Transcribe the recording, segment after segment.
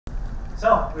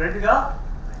So, ready to go?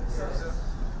 Yes.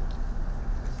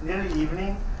 It's nearly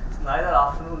evening. It's neither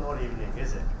afternoon nor evening,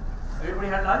 is it? Everybody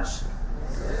had lunch?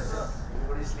 Yes.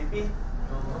 Everybody sleepy?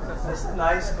 No. Just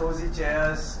nice cozy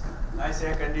chairs, nice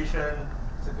air condition.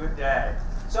 It's a good day.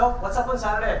 So, what's up on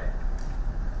Saturday?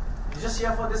 You just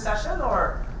here for this session,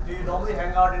 or do you normally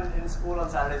hang out in school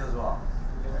on Saturdays as well?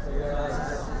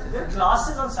 Yes. You have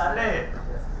classes on Saturday.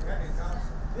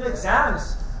 You have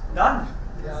exams. Done.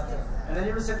 And then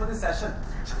you will sit for this session.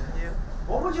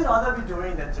 What would you rather be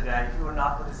doing than today if you were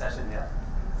not for this session here?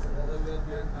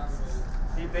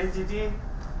 Be playing GT?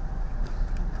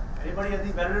 Anybody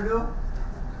anything better to do?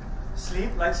 Sleep,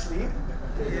 like sleep?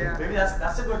 Yeah. Maybe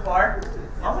that's a good part.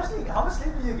 How much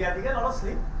sleep do you get? You get a lot of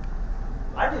sleep?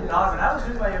 I did not. When I was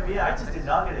doing my MBA, I just did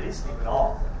not get any sleep at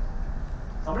all.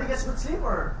 Somebody gets good sleep,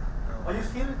 or you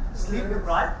feel sleep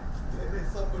deprived?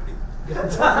 Somebody. There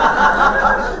is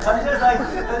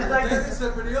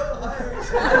somebody.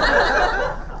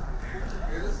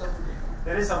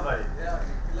 There is somebody. Yeah,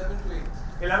 11 to 8.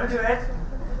 11 to 8?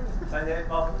 Sanjay,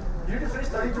 well, you need to finish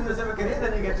 32 years of a career,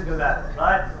 then you get to do that,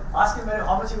 right? Ask him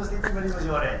how much he was sleeping when he was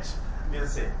your age. We'll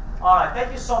see. All right,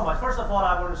 thank you so much. First of all,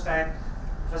 I want to thank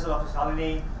Professor Dr.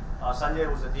 Shalini, Sanjay,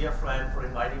 who's a dear friend, for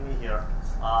inviting me here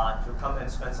to come and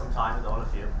spend some time with all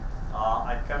of you.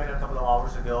 I came in a couple of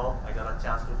hours ago. I got a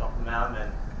chance to talk to ma'am and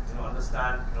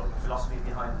understand the philosophy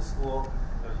behind the school.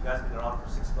 You guys have been around for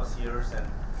 6+ years, and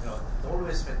it's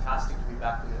always fantastic to be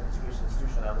back in an education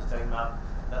institution. I was telling ma'am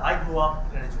that I grew up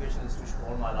in an education institution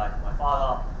all my life. My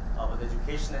father was an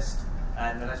educationist,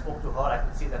 and when I spoke to her, I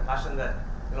could see that passion that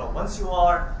once you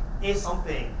are a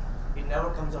something, it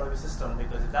never comes out of your system,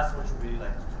 because that's what you really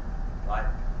like to do, right?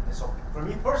 And so for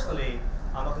me personally,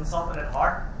 I'm a consultant at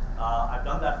heart. I've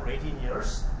done that for 18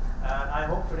 years, and I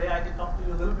hope today I can talk to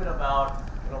you a little bit about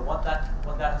what that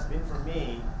has been for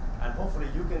me, and hopefully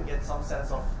you can get some sense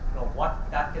of what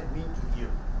that can mean to you,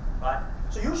 right?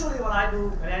 So usually when I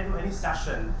do any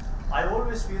session, I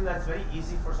always feel that it's very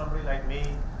easy for somebody like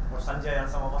me or Sanjay and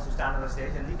some of us who stand on the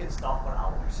stage, and we can talk for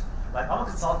hours. Like, I'm a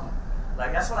consultant.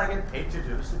 Like, that's what I get paid to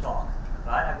do, is to talk,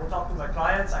 right? I go talk to my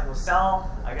clients, I go sell,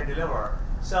 I can deliver.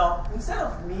 So instead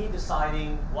of me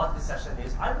deciding what this session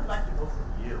is, I would like to know from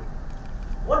you.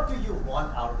 What do you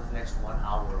want out of the next 1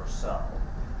 hour or so?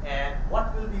 And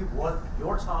what will be worth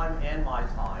your time and my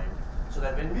time, so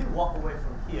that when we walk away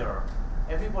from here,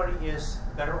 everybody is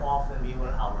better off than we were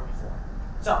an hour before?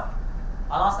 So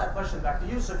I'll ask that question back to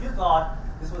you. So if you thought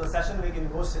this was a session where you can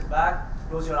go sit back,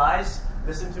 close your eyes,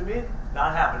 listen to me,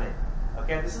 not happening.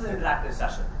 Okay, this is an interactive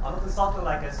session. I'm a consultant,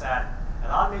 like I said,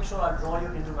 and I'll make sure I draw you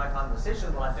into my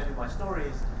conversation when I tell you my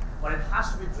stories, but it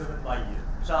has to be driven by you.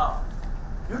 So,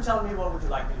 you tell me, what would you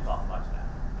like me to talk about today?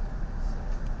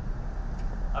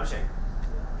 Abhishek.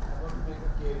 I want to make a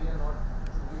career, not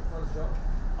to wait for a job.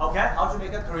 Okay, how to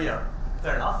make a career.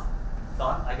 Fair enough.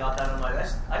 Done. I got that on my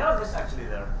list. I got a list actually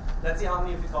there. Let's see how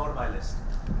many of you covered my list.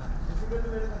 Difficult to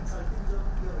get a consulting job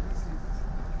in the early stages.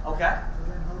 Okay. So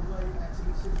then how do I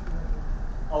actually shift to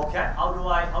that? Okay. How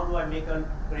do I make a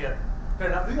career? Fair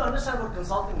enough. Do you understand what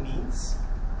consulting means?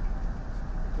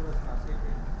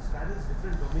 Straddles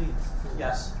different domains. So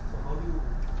Yes. So how do you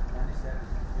manage that?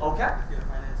 Okay. If you're a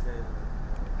finance guy.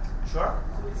 Sure.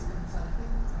 So is consulting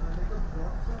like a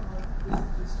broad term, or is it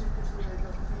restricted to like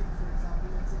a field, for example,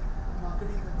 let's say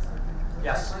marketing consulting?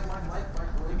 Yes. Mike,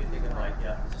 You can take a mic,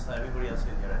 yeah. Just so everybody else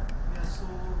can hear it. Yeah, so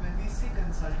when we say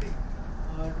consulting,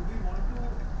 do we want to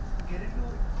get into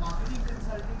marketing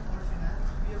consulting or finance,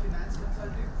 be a finance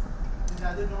consultant,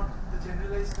 rather not the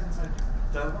generalized consulting?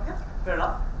 So, okay, fair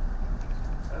enough.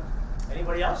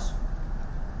 Anybody else?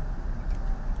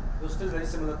 Those are still very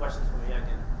similar questions for me. I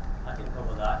can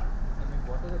cover that. I mean,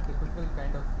 what are the typical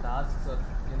kind of tasks or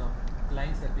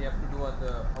clients that we have to do, or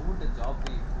how would the job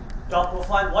be? Job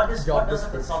profile. What does a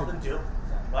consultant do?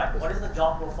 Yeah. Right. What is the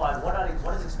job profile?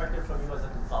 What is expected from you as a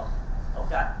consultant?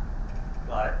 Okay.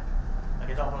 Got it. I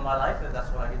can talk about my life, and that's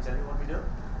what I can tell you what we do.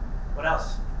 What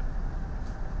else?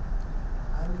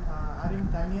 I'm having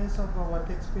 10 years of work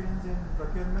experience in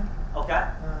procurement. Okay.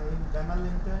 In Demal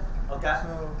Limited. Okay.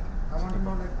 So I want to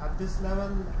know, like, at this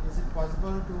level, is it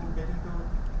possible to get into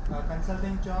a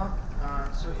consulting job?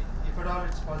 So if at all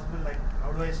it's possible, like,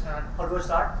 how do I start? How do I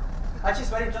start? Actually,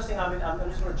 it's very interesting. I mean, I'm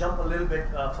just going to jump a little bit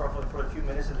for a few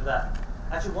minutes into that.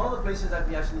 Actually, one of the places that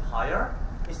we actually hire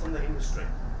is from the industry.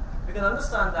 You can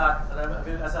understand that,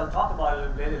 and as I'll talk about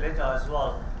it later as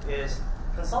well, is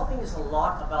consulting is a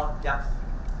lot about depth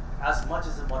as much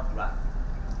as about breadth,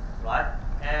 right?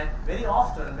 And very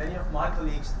often, many of my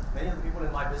colleagues, many of the people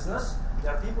in my business,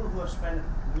 there are people who have spent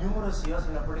numerous years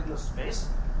in a particular space,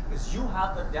 because you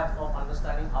have the depth of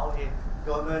understanding how a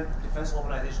government defense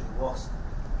organization works,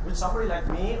 which somebody like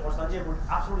me or Sanjay would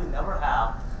absolutely never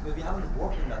have because we haven't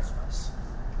worked in that space.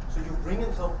 So you bring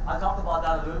in, so I'll talk about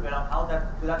that a little bit of how that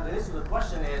relates to the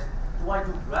question is, do I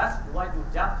do breadth, do I do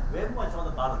depth, where do I draw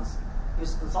the balance?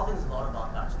 Consulting is a lot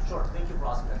about that. So sure, thank you for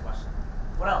asking that question.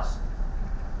 What else?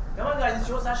 Come on guys, it's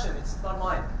your session, it's not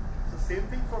mine. So same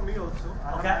thing for me also.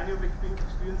 I Okay. have 9 years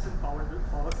experience in power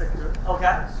sector.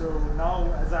 Okay. So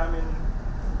now as I'm in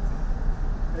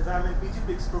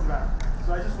PGPix program,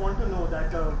 so I just want to know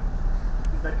that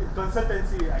that in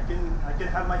consultancy I can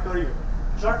have my career.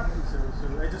 Sure.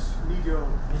 So I just need your.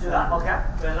 You do that? Okay,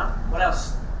 fair enough. What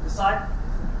else? This side?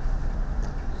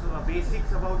 So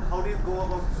basics about how do you go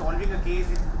about solving a case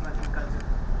in consulting?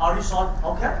 How do you solve?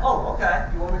 Okay. Oh, okay.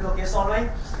 You want me to do case solving?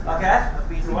 Okay.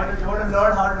 You want to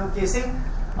learn how to do casing?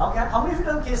 Okay. How many of you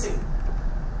done casing?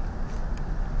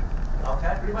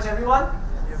 Okay. Pretty much everyone?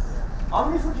 How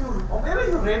many of you, or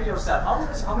maybe you rate yourself?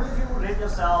 How many of you would rate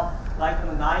yourself like in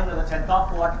the 9 or the 10 top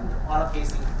quadrant on a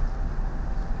casing?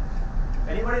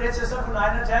 Anybody rates yourself from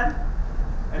 9 or 10?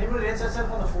 Anybody rates yourself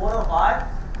from the 4 or 5?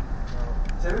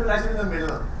 So everybody likes to be in the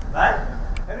middle, right?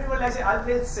 Everybody likes to say, I'll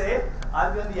play it safe,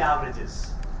 I'll be on the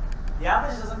averages. The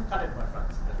average doesn't cut it, my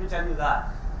friends. Let me tell you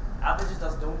that. Averages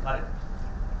don't cut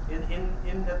it.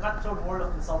 In the cutthroat world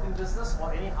of consulting business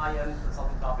or any high-end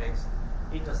consulting topics,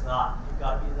 it does not. You've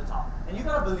got to be in the top. And you've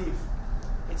got to believe.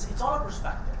 It's all a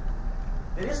perspective.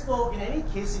 There is no, in any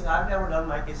casing, I've never done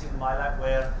my casing in my life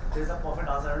where there's a perfect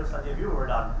answer. I don't know if Sanjay, you were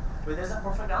done. Where there's a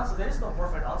perfect answer. There is no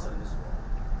perfect answer in this world.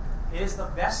 It is the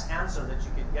best answer that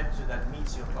you can get to that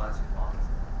meets your client's requirements.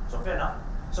 So fair enough.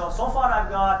 So far I've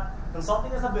got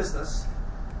consulting as a business,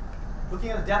 looking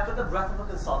at the depth and the breadth of a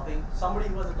consulting, somebody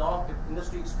who has a lot of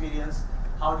industry experience,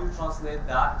 how do you translate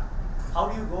that? How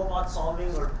do you go about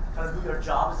solving or kind of do your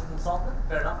job as a consultant?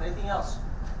 Fair enough. Anything else?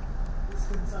 Is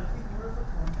consulting more of a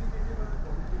quantitative or a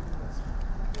qualitative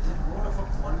aspect? Is it more of a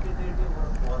quantitative or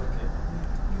a qualitative?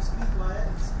 You speak via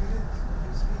experience,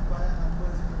 you speak via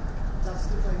numbers, and you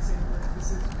justify saying that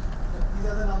these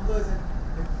are the numbers and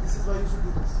this is why you should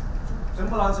do this.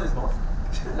 Simple answer is both.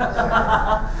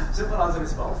 Simple answer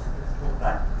is both.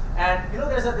 Right? And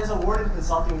there's a word in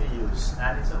consulting we use,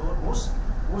 and it's a most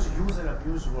used and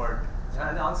abused word.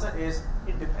 And the answer is,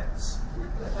 it depends.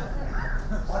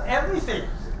 On everything.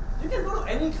 You can go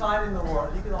to any client in the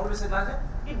world, you can always say,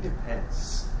 it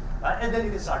depends. Right? And then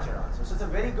you can start your answer. So it's a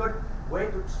very good way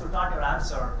to start your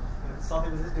answer.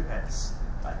 Something that depends.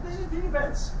 Right? It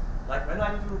depends. Like when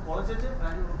I need to do qualitative, when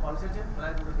I need to do qualitative, when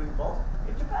I need to bring both,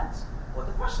 it depends what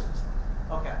the question is.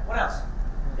 Okay, what else?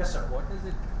 Yes, sir. What does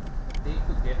it take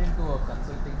to get into a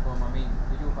consulting firm? I mean,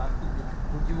 would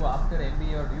you after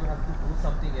MBA or do you have to do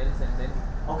something else and then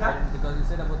get in? Because you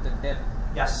said about the depth.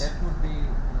 Yes. Depth would be,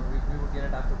 we would get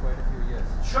it after quite a few years.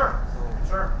 Sure. So,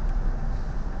 sure.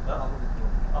 How would it go?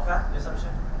 Okay, yes,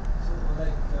 Abhishek. So,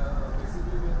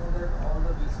 basically, we know that all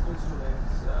the B-school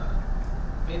students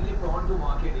mainly prone to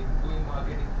marketing, doing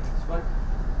marketing things. But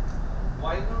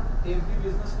why not every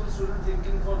business school student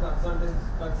thinking for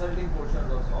consulting portions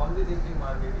also, only thinking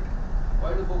marketing?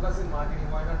 Why do focus in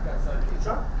marketing? Why not consulting?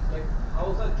 Sure. Like,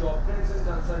 how's the job trends in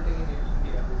consulting in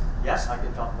India? Yes, I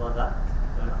can talk about that.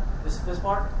 This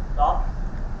part, top.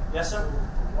 Yes, sir.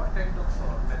 What kind of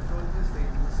methodologies they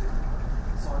use in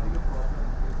solving a problem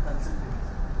with consulting?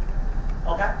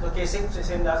 Okay, so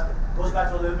same that goes back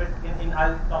to a little bit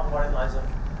I'll talk about it, Liza.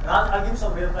 And I'll give you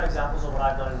some real examples of what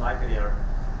I've done in my career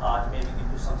to maybe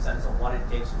give you some sense of what it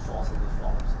takes to solve some of these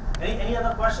problems. Any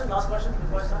other question? Last question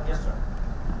before I start? Yes, sir.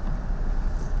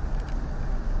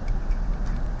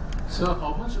 Sir,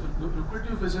 how much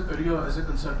lucrative is a career as a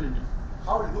consultant?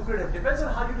 How lucrative? Depends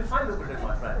on how you define lucrative,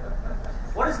 my friend.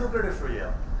 What is lucrative for you?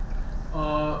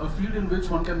 A field in which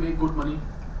one can make good money.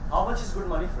 How much is good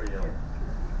money for you?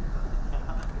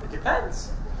 It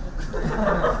depends.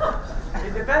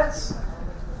 It depends.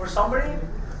 For somebody,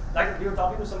 like you were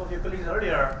talking to some of your colleagues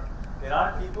earlier, there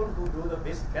are people who do the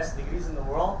best degrees in the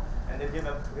world and they give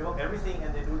up everything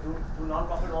and they do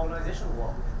non-profit organization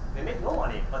work. They make no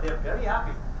money, but they're very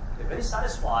happy. They're very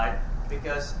satisfied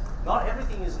because not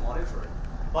everything is monetary.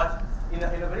 But in a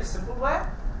very simple way,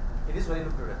 it is very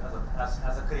lucrative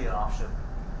as a career option.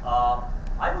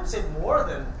 I would say more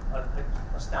than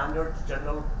a standard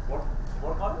general work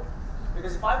order.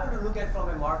 Because if I were to look at from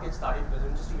a market study, because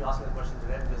it's interesting you asked me the question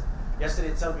today, because yesterday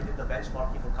itself we did the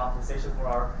benchmarking for compensation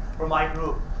for my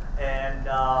group, and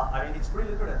I mean it's pretty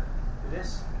lucrative. It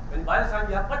is. And by the time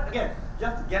you have, but again, you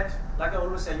have to get, like I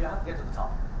always say, you have to get to the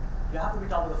top. You have to be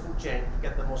top of the food chain to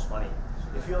get the most money.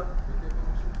 If you're, With your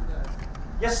permission to that,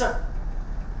 yes sir.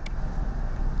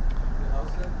 the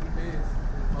house rent we pay is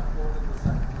much more than the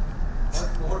salary.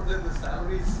 much more than the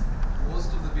salaries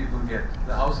most of the people get.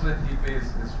 The house rent he pays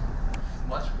is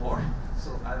much more.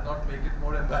 So I'll not make it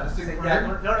more embarrassing for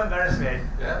him. Don't embarrass me.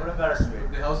 Yeah. Don't embarrass me.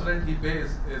 The house rent he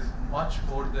pays is much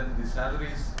more than the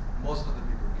salaries most of the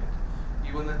people get.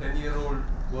 Even a 10-year-old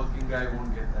working guy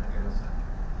won't get that kind of salary.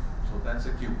 So that's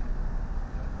a cue.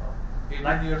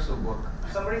 18 years of work.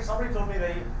 Somebody told me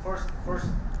very first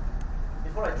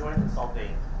before I joined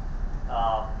consulting.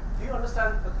 Do you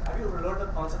understand? Have you learned the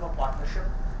concept of partnership?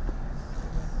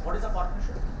 What is a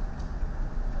partnership?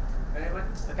 Anyway,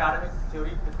 academic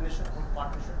theory definition of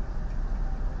partnership.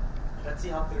 Let's see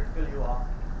how theoretical you are.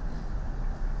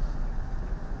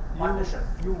 Partnership.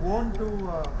 You want to.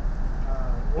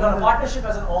 No, partnership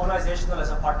as an organizational, as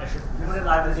a partnership, limited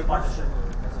liability partnership.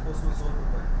 As opposed to a sole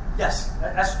proprietor. Yes,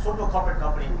 as sold to a corporate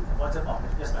company. What's a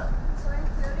partnership? Yes, ma'am. So in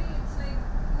theory, it's like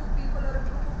two people or a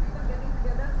group of people getting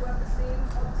together who have the same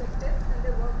objective and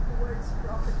they work towards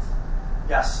profits.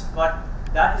 Yes, but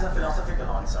that is a philosophical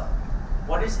answer.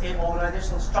 What is an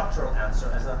organizational structural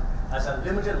answer as a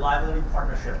limited liability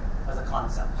partnership as a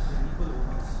concept? Equal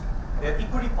owners. They're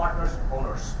equity partners,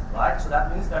 owners, right? So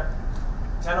that means that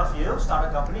 10 of you start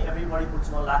a company, everybody puts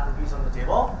 1 lakh rupees on the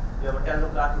table, you have a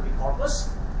 10 lakh rupee corpus,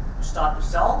 you start to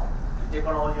sell, you take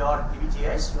out all your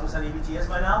EBTAs, you understand EBTAs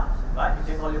by now, right?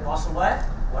 You take all your costs away,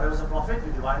 whatever is the profit,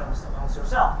 you divide amongst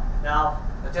yourself. Now,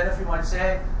 the 10 of you might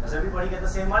say, does everybody get the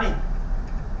same money?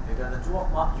 Because the 2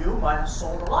 of you might have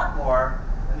sold a lot more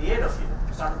than the 8 of you.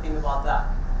 You start to think about that.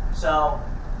 So,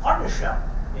 partnership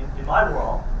in my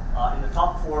world, in the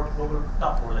top 4, global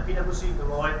top 4, like PwC,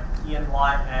 Deloitte, EY,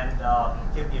 and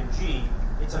KPMG,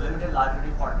 it's a limited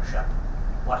liability partnership.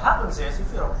 What happens is,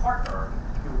 if you're a partner,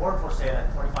 you work for say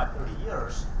like 25, 30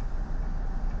 years,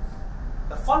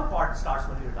 the fun part starts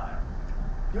when you retire.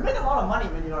 You make a lot of money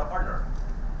when you're a partner.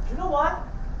 Do you know why?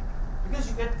 Because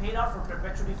you get paid out for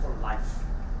perpetuity for life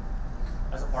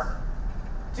as a partner.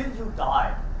 Till you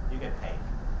die, you get paid.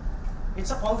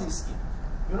 It's a Ponzi scheme.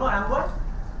 You know Amway?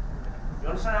 You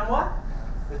understand Amway?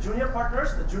 The junior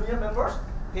partners, the junior members,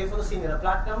 pay for the senior. The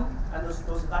platinum and those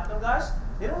platinum guys,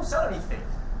 they don't sell anything,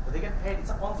 but they get paid. It's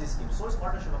a Ponzi scheme. So is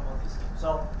partnership a Ponzi scheme.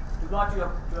 So to go to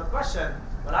your question,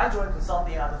 when I joined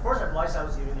consulting, the first advice I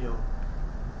was giving you,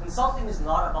 consulting is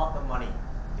not about the money.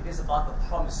 It is about the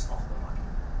promise of the money.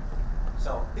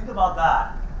 So think about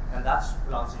that, and that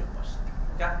will answer your question.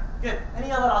 Okay? Good.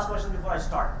 Any other last question before I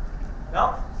start?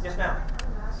 No? Yes, ma'am.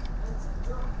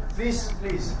 Please,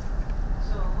 please.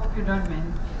 So hope you don't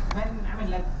mind. When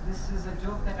this is a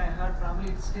joke that I heard,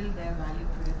 probably it's still there valid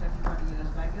today, 30, 40 years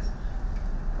back, is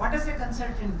what does a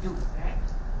consultant do, right?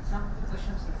 Some of the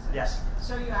questions are said. Yes.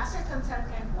 So you ask a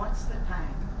consultant, what's the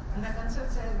time? And the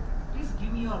consultant says, please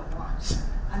give me your watch.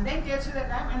 And then tells you the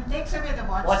time and takes away the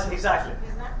watch. What's exactly?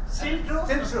 Is that still true?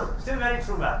 Still true. Still very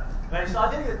true, ma'am. Right. So I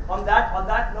think on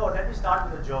that note, let me start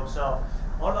with a joke. So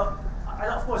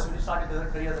of course, when you start your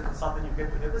career as a consultant, you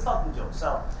get to hear consultant jokes.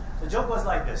 So the joke was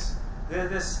like this.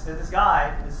 There's this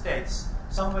guy in the States,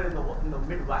 somewhere in the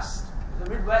Midwest. The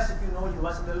Midwest, if you know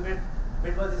US a little bit,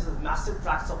 Midwest is massive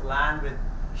tracts of land with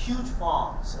huge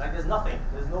farms. Like there's nothing.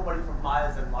 There's nobody for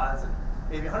miles and miles and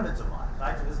maybe hundreds of miles.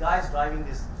 Right? So this guy's driving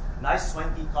this nice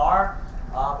swanky car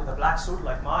with a black suit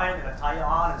like mine and a tie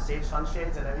on and stage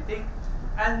sunshades and everything.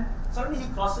 And suddenly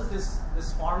he crosses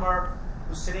this farmer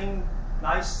who's sitting,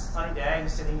 nice sunny day,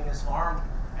 he's sitting in his farm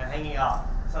and hanging out.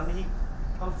 Suddenly he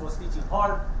comes to a screeching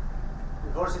halt,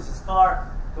 reverses his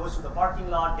car, goes to the parking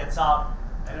lot, gets out,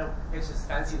 and takes his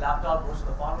fancy laptop, goes to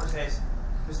the farmer, says,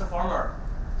 Mr. Farmer,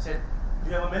 he said,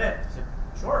 do you have a minute? He said,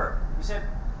 sure. He said,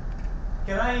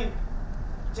 can I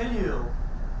tell you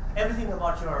everything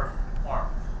about your farm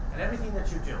and everything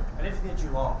that you do and everything that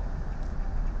you own?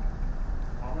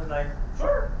 The farmer's like,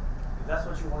 sure. If that's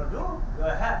what you want to do, go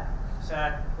ahead. He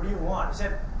said, what do you want? He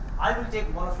said, I will take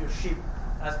one of your sheep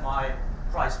as my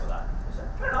price for that. He said,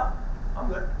 fair enough, I'm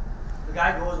good. The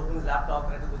guy goes, opens his laptop,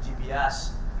 connected to the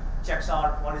GPS, checks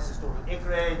out what is his total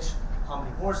acreage, how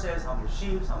many horses, how many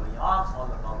sheep, how many ox, all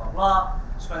the blah, blah, blah.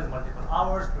 Spends multiple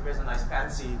hours, prepares a nice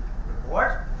fancy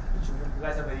report, which you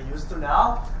guys are very used to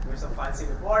now. Doing some fancy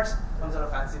reports, comes out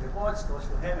of fancy reports, goes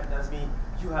to him and tells me,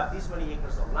 you have these many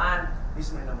acres of land,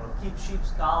 this many number of sheep,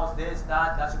 cows, this,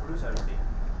 that should produce everything.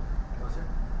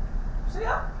 He said,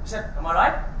 yeah. He said, am I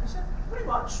right? He said, pretty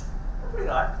much. I'm pretty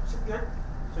right. He said, good.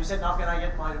 So he said, now can I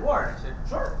get my reward? He said,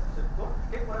 sure. He said, go,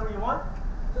 take whatever you want.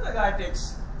 So the guy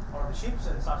takes one of the sheep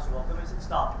and starts to welcome him. He said,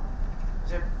 stop.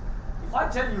 He said, if I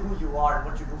tell you who you are and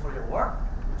what you do for your work,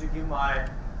 would you give my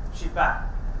sheep back?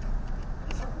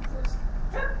 He said,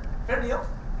 fair deal.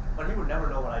 But he would never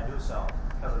know what I do, so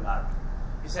it doesn't matter.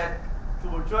 He said, to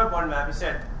a point, ma'am, he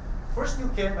said, First you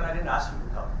came when I didn't ask you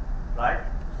to come, right?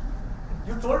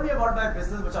 You told me about my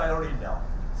business, which I already know,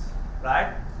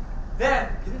 right? Then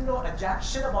you didn't know a jack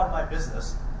shit about my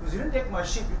business because you didn't take my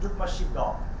sheep, you took my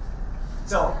sheepdog.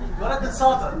 So you're a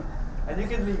consultant and you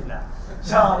can leave now.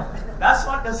 So that's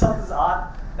what consultants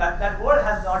are. That word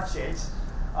has not changed.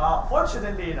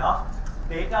 Fortunately enough,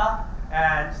 data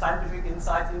and scientific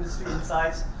insights, industry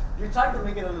insights, we try to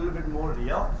make it a little bit more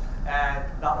real. And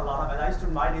not a lot of, and I used to,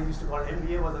 my days used to call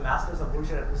MBA was the Masters of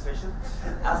Bullshit Administration.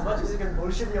 As much as you can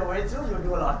bullshit your way through, you'll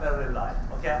do a lot better in life,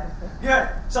 okay? Good,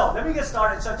 so let me get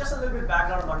started. So just a little bit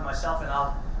background about myself, and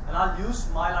I'll use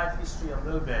my life history a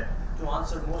little bit to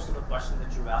answer most of the questions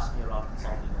that you've asked me around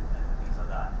consulting and things like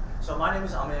that. So my name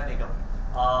is Amiya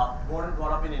Nigam, born and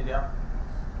brought up in India.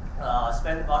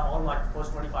 Spent about all my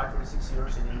first 25, 26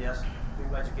 years in India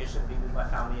doing my education, being with my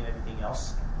family and everything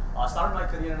else. Started my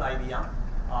career in IBM.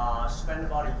 Spent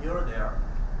about a year there.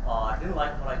 Didn't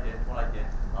like what I did.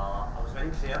 I was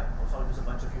very clear. I was always a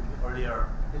bunch of you earlier.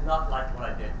 Did not like what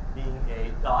I did. Being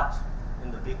a dot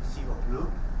in the big sea of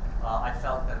blue, I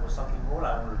felt that there was something more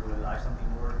I wanted to do in life, something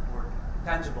more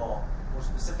tangible, more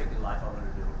specific in life I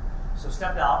wanted to do. So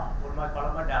stepped out. Called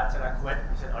up my dad. Said I quit.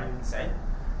 He said, "Are you insane?"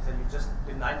 He said, "You just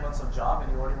did 9 months of job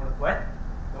and you already want to quit?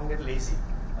 Don't get lazy."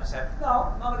 I said,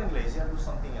 "No, I'm not getting lazy. I'll do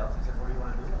something else." He said, "What do you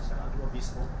want to do?" I said, "I'll do a B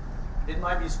school." Did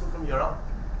my B school from Europe.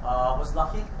 Was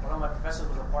lucky. One of my professors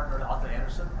was a partner at Arthur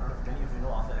Andersen. I don't know if many of you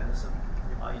know Arthur Andersen.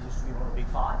 He used to be one of the big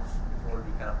five before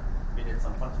we did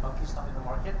some funky stuff in the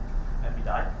market and we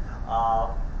died.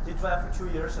 Did that for 2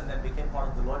 years and then became part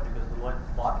of Deloitte because Deloitte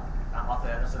bought Arthur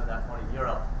Andersen at that point in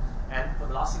Europe. And for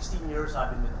the last 16 years I've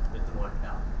been with Deloitte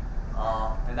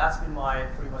now. And that's been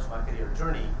pretty much my career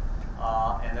journey.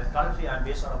 And then currently I'm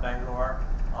based out of Bangalore.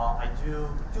 I do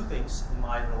two things in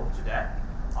my role today.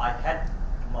 I head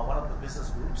one of the business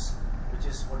groups, which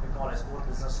is what we call as core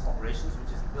business operations,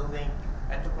 which is building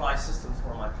enterprise systems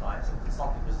for my clients and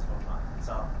consulting business for my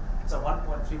clients. It's a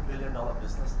 $1.3 billion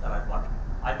business that I run.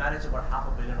 I manage about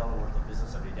 $500 million worth of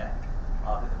business every day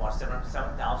with about 7,000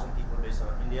 people based out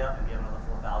of India, and we have another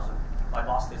 4,000. My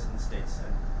boss stays in the States,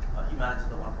 and he manages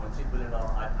the $1.3 billion.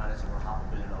 I manage about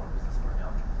 $500 million business for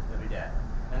him every day.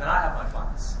 And then I have my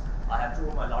clients. I have two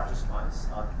of my largest clients.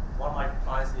 One of my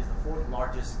clients is the fourth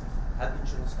largest health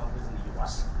insurance company in the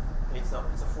US. It's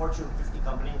a Fortune 50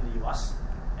 company in the US.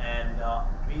 And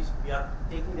we are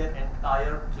taking their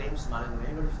entire claims management.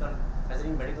 Anybody who has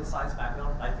any medical science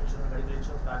background, life insurance, medical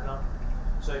insurance background?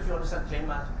 So if you understand claim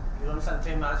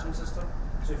management system.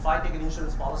 So if I take an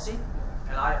insurance policy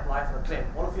and I apply for a claim,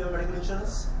 all of you have medical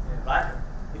insurance, right?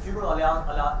 If you go to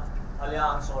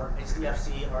Allianz or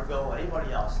HDFC or Go or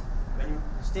anybody else, when you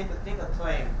take a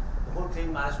claim, the whole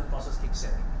claim management process kicks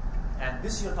in. And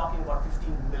this you're talking about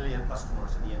 15 million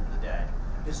customers at the end of the day,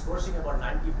 disbursing about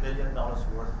 $90 billion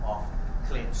worth of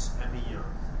claims every year.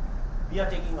 We are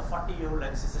taking a 40-year-old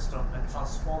legacy system and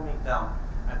transforming them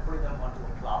and putting them onto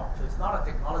a cloud. So it's not a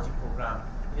technology program,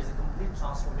 it is a complete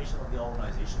transformation of the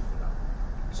organization for them.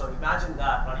 So imagine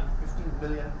that running 15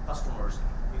 million customers,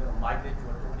 you're going to migrate to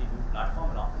a totally new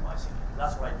platform and optimizing it.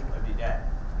 That's what I do every day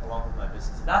along with my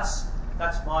business.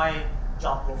 That's my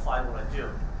job profile, what I do.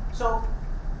 So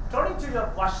turning to your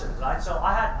questions, right? So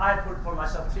I had put for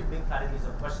myself 3 big categories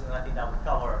of questions that I think that would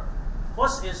cover.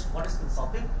 First is, what is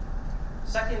consulting?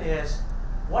 Second is,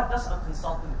 what does a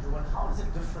consultant do and how is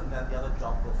it different than the other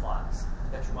job profiles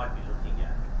that you might be looking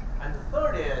at? And the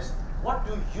third is, what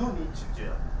do you need to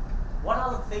do? What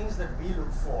are the things that we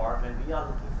look for when we are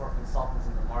looking for consultants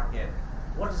in the market?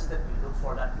 What is it that we look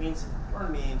for? That means,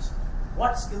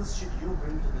 what skills should you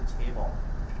bring to the table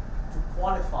to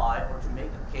qualify or to make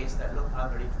a case that, look,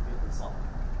 I'm ready to be a consultant?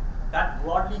 That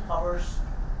broadly covers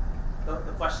the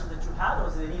question that you had, or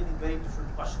is there anything very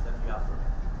different question that you have for me?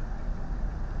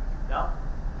 Yeah?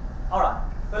 All right.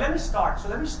 So let me start.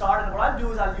 And what I'll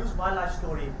do is I'll use my life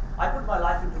story. I put my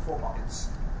life into 4 buckets: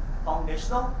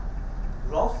 foundational,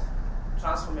 growth,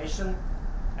 transformation,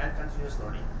 and continuous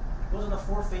learning. Those are the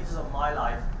 4 phases of my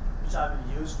life which I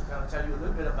will use to kind of tell you a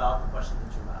little bit about the question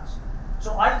that you asked.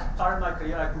 So I started my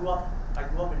career. I grew up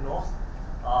in North.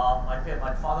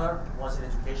 My father was an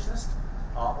educationist.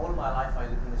 All my life I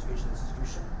lived in an education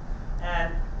institution.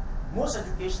 And most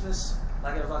educationists,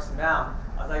 like I was asking ma'am,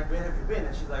 I was like, where have you been?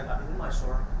 And she's like, I've been in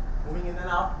Mysore, moving in and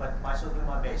out, but Mysore's been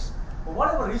my base. For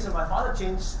whatever reason, my father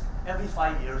changed every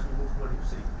 5 years. We moved to a new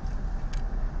city.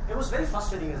 It was very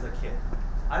frustrating as a kid.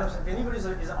 I don't know if anybody is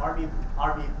an army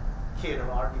kid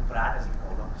or army brat, as we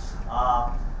call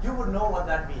them. You would know what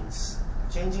that means.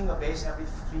 Changing a base every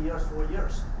 3 years, 4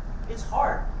 years. It's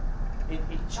hard. It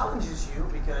challenges you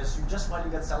because you just while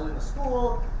you get settled in a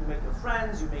school, you make your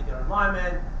friends, you make your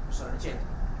environment, change.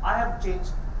 I have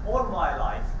changed all my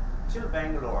life till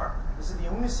Bangalore. This is the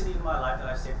only city in my life that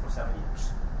I stayed for 7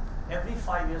 years. Every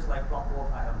 5 years, like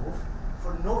clockwork, I have moved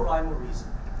for no rhyme or reason,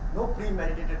 no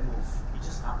premeditated move. It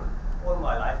just happened all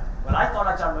my life. When I thought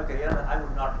I started my career, that I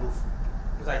would not move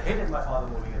because I hated my father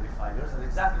moving every 5 years. That's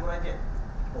exactly what I did.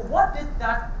 But what did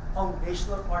that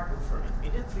foundational part do for me?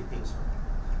 It did three things for me.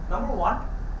 Number one,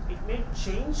 it made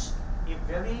change a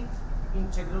very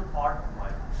integral part of my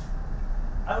life.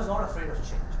 I was not afraid of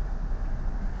change.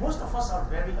 Most of us are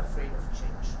very afraid of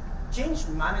change. Change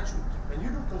management, when you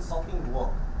do consulting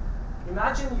work,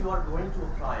 imagine you are going to a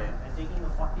client and taking a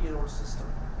 40-year-old system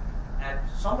and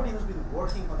somebody who's been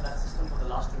working on that system for the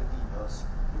last 20 years,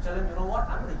 you tell him, you know what,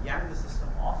 I'm going to yank the system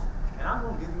off and I'm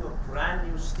going to give you a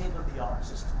brand new state-of-the-art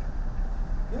system.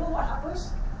 You know what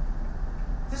happens?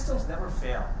 Systems never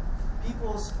fail.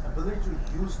 People's ability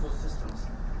to use those systems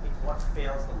is what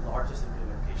fails the largest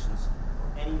implementations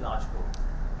of any large program.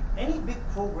 Any big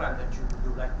program that you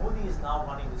do, like Modi is now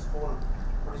running this whole,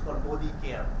 what is called Modi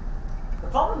Care. The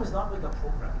problem is not with the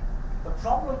program. The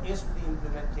problem is with the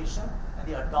implementation and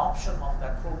the adoption of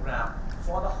that program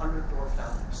for the 100 crore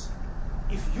families.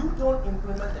 If you don't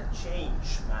implement the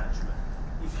change management,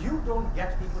 if you don't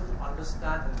get people to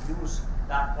understand and use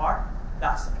that part,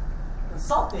 that's it.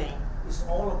 Consulting is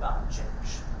all about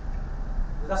change.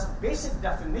 That's a basic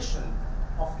definition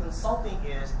of consulting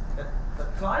is that the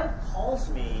client calls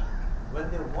me when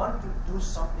they want to do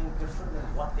something different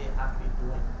than what they have been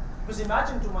doing. Because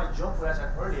imagine to my joke where I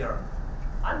said earlier,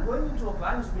 I'm going into a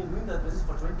client who's been doing that business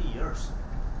for 20 years.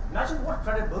 Imagine what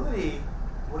credibility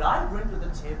would I bring to the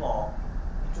table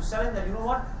to selling that, you know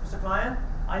what, Mr. Client,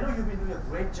 I know you've been doing a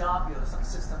great job, you're a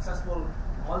successful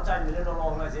multi-million-dollar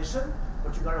organization,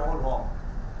 but you got it all wrong.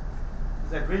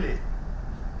 He's like, really?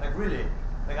 Like, really?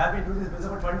 Like, I've been doing this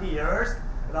business for 20 years,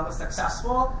 and I'm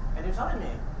successful, and you're telling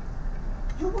me,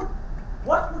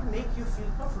 what would make you feel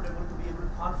comfortable to be able to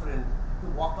confident to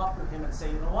walk up to him and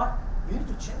say, you know what, you need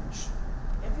to change.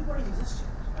 Everybody needs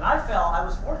change. And I felt I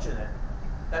was fortunate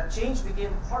that change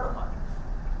became part of my life.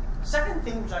 Second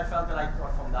thing which I felt that I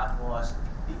got from that was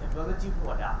the ability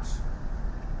to adapt.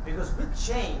 Because with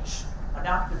change,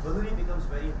 adaptability becomes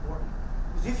very important.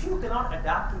 Because if you cannot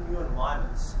adapt to new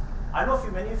environments, I know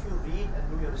many of you read and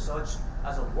do your research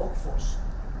as a workforce.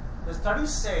 The study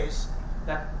says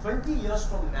that 20 years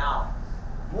from now,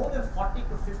 more than 40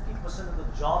 to 50% of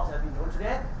the jobs that we know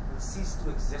today will cease to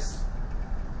exist.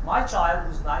 My child,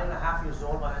 who's 9.5 years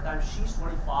old, by the time she's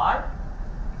 25,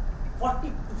 40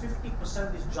 to 50%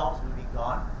 of these jobs will be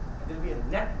gone, and there will be a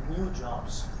net new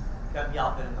jobs that will be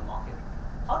out there in the market.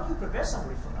 How do you prepare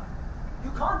somebody for that?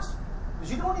 You can't,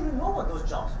 because you don't even know what those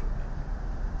jobs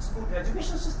will be. The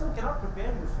education system cannot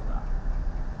prepare you for that.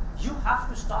 You have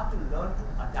to start to learn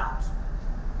to adapt,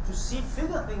 to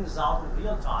figure things out in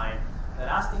real time, that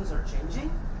as things are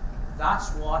changing,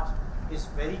 that's what is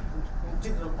very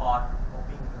integral part of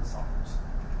being a consultant.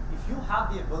 If you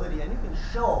have the ability and you can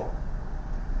show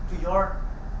to your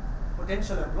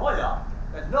potential employer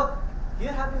that, look,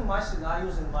 here have been my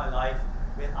scenarios in my life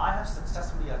where I have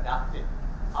successfully adapted,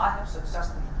 I have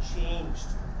successfully changed,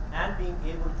 and being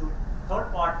able to,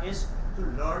 third part is to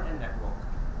learn and network.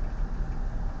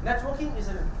 Networking is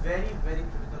a very, very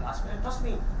critical aspect. And trust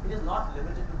me, it is not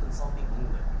limited to consulting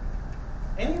only.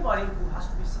 Anybody who has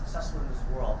to be successful in this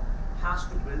world has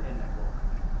to build a network.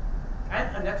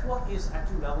 And a network is at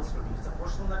two levels for me. It's a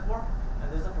personal network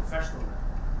and there's a professional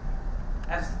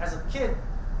network. As a kid,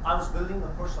 I was building a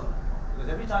personal network. Because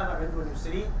every time I went to a new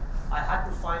city, I had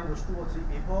to find those 2 or 3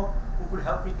 people who could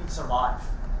help me survive.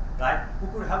 Right? Who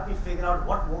could help me figure out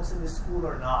what works in this school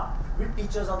or not. Which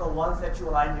teachers are the ones that you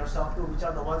align yourself to, which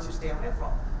are the ones you stay away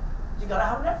from. You gotta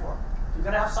have a network. You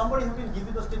gotta have somebody who can give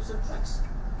you those tips and tricks.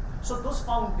 So those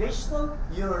foundational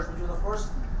years, which were the first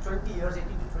 20 years, 18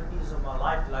 to 20 years of my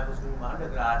life till I was doing my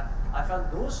undergrad, I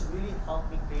felt those really helped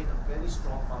me create a very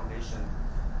strong foundation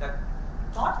that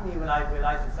taught me when I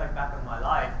realized, reflect back on my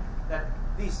life, that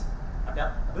these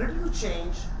ability to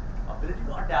change, ability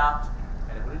to adapt,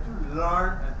 and ability to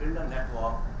learn and build a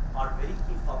network are very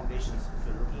key foundations if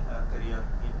you're looking at a career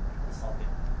in consulting.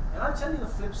 And I'll tell you the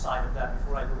flip side of that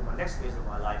before I go to my next phase of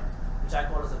my life, which I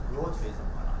call as a growth phase of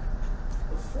my life.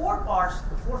 The 4 parts,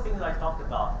 the 4 things that I talked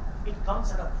about, it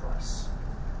comes at a price.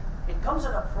 It comes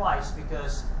at a price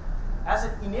because as a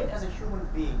human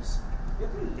beings, we're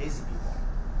pretty lazy people.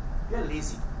 We're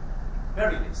lazy,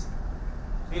 very lazy.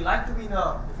 We like to be in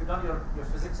a, if you've done your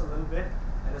physics a little bit,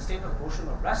 in a state of motion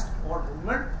of rest or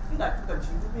movement, we like to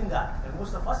continue to be in that. And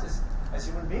most of us as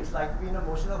human beings like to be in a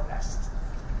motion of rest.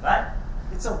 Right?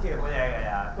 It's okay,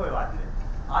 koi baat nahi.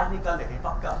 Aaj nikal dekhe,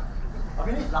 pakka.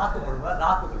 अभी नहीं रात को पढ़ूंगा,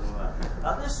 रात को करूंगा.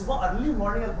 रात में सुबह early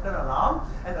morning I'll put an alarm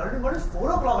and early morning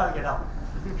 4 o'clock I'll get up.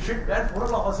 Shit, man, 4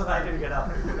 o'clock also I didn't get up.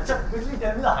 Achha, quickly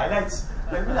tell me the highlights.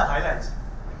 Tell me the highlights.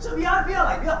 So we are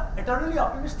eternally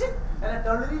optimistic and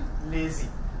eternally lazy.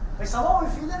 Like somehow we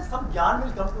feel that some gyan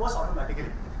will come to us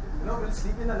automatically. You know, we'll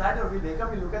sleep in the night or we'll wake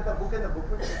up, we'll look at the book and the book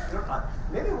will,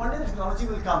 maybe one day the technology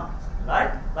will come,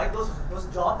 right? Like those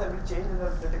jobs that will change and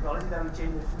the technology that will change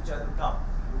in the future will come.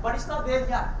 But it's not there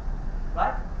yet,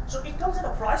 right? So it comes at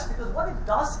a price because what it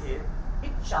does is,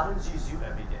 it challenges you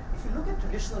every day. If you look at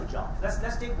traditional jobs,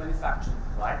 let's take manufacturing,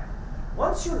 right?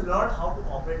 Once you learn how to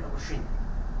operate a machine,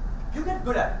 you get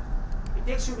good at it. It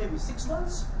takes you maybe 6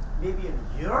 months, maybe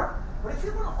a year, but if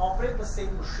you're going to operate the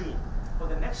same machine for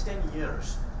the next 10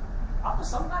 years, after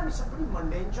some time it's a pretty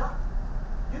mundane job.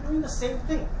 You're doing the same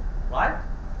thing, right?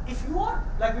 If you are,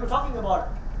 like we were talking about,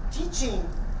 teaching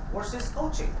versus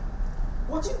coaching.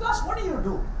 Coaching class, what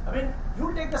do? I mean,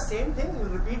 you take the same thing, you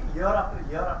repeat year after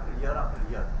year after year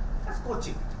after year. That's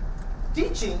coaching.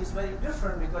 Teaching is very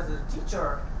different because as a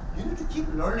teacher, you need to keep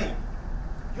learning.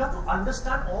 You have to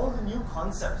understand all the new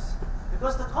concepts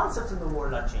because the concepts in the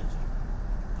world are changing.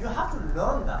 You have to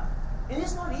learn that. And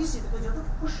it's not easy because you have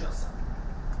to push yourself,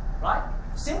 right?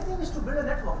 Same thing is to build a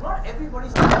network. Not everybody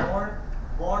is a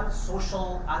born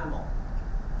social animal.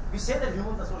 We say that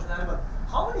humans are social animals.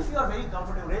 How many of you are very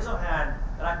comfortable? Raise your hand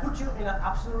that I put you in an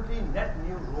absolutely net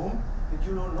new room that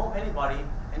you don't know anybody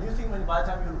and you think when by the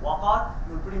time you walk out,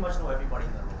 you'll pretty much know everybody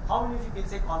in the room. How many of you can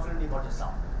say confidently about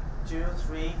yourself? 2,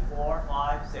 3, 4,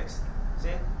 5, 6. See?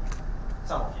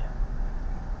 Some of you.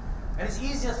 And it's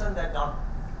easier said than done.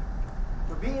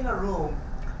 To be in a room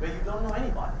where you don't know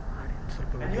anybody.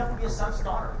 And you have to be a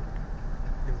self-starter.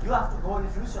 You have to go and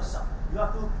introduce yourself. You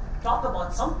have to talk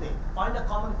about something. Find a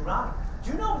common ground.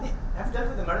 Do you know, have you dealt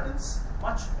with Americans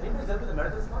much? Anybody dealt with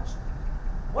Americans much?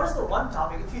 What is the one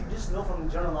topic, if you just know from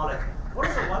general knowledge, what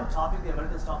is the one topic the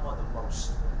Americans talk about the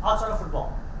most? Outside of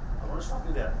football. I want to stop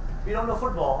you there. We don't know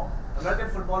football. American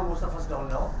football, most of us don't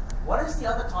know. What is the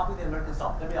other topic the Americans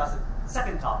talk? Let me ask the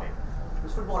second topic.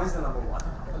 Because football is the number one.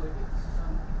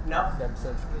 No.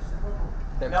 Themselves.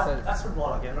 No, that's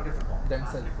football again, American football.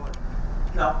 Themselves.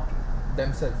 No.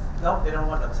 Themselves. No, they don't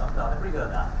want themselves. No, they're pretty good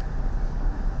at that.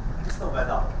 It's the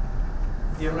weather.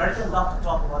 The Americans love to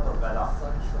talk about the weather.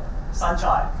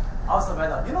 Sunshine. How's the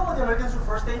weather? You know what the Americans do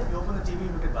first thing? You open the TV,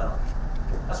 you look at weather.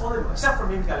 That's what they do, except for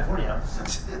me in California.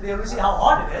 They only see how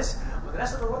hot it is, but the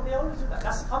rest of the world, they only do that.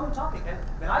 That's a common topic. And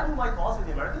when I do my calls with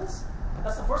the Americans,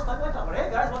 that's the first time I talk about, hey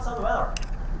guys, what's the weather?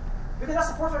 Because that's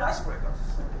the perfect icebreaker.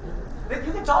 Like,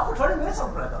 you can talk for 20 minutes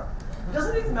on weather. It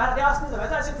doesn't even matter. They ask me the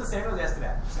weather, I say it's the same as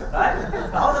yesterday. Right?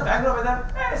 How's the Bangalore weather?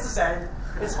 It's the same.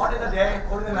 It's hot in the day,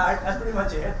 cold in the night. That's pretty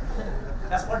much it.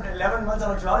 That's what 11 months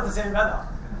out of 12 is the same weather.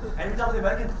 And you tell the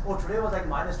American, oh, today was like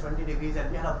minus 20 degrees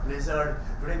and we had a blizzard.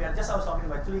 Today we had, I was talking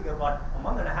to my colleague about a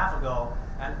month and a half ago,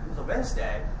 and it was a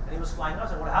Wednesday, and he was flying out. I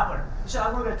said, what happened? He said,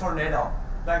 I'm going to get a tornado.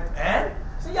 Like, and?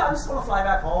 I said, yeah, I'm just going to fly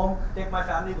back home, take my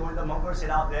family, go into the bunker,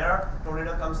 sit out there.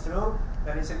 Tornado comes through.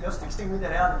 Then he said, you're texting me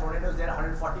that the tornado's there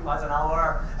 140 miles an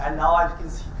hour, and now I can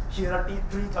hear a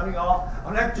tree coming off.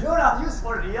 I'm like, dude, are you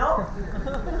for real?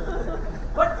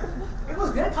 But it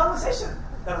was great conversation.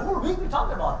 That whole week we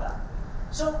talked about that.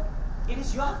 So it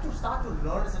is, you have to start to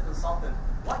learn as a consultant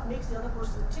what makes the other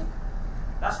person tick.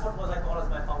 That's what I call as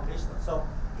my foundational. So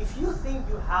if you think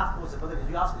you have those abilities,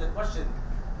 you ask me the question,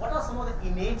 what are some of the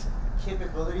innate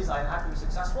capabilities I have to be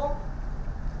successful?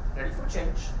 Ready for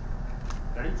change,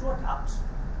 ready to adapt,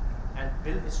 and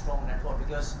build a strong network.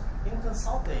 Because in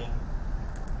consulting,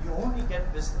 you only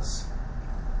get business.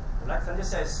 Like Sanjay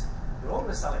says, you're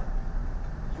always selling.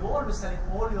 You're always selling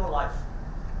all your life.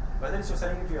 Whether it's you're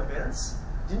selling it to your parents.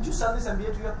 Didn't you sell this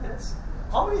MBA to your parents?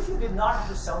 How many of you did not have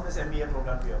to sell this MBA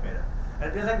program to your parents?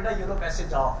 And they're like, beta, you know, paise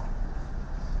jao.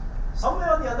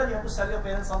 Somewhere or the other, you have to sell your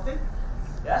parents something.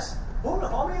 Yes?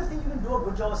 How many of you think you can do a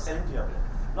good job of selling to your parents?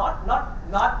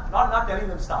 Not telling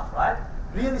them stuff, right?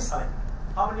 Really selling.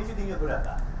 How many of you think you're good at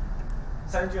that?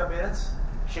 Selling to your parents?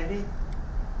 Shindy?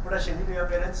 Put a shindy to your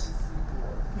parents?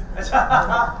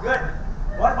 Good.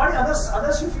 What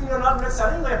others you feel you're not good at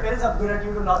selling, or your parents are good at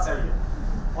you to not sell you?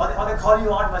 Or they call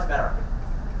you out much better?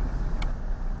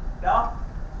 Yeah?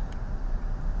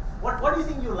 What do you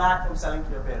think you lack from selling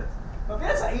to your parents? Your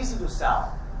parents are easy to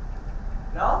sell.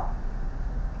 No?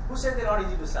 Who said they're not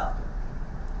easy to sell?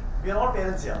 We are all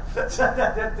parents here. there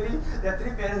are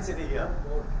three parents sitting here.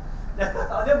 There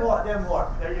are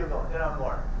more. There you go. There are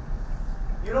more.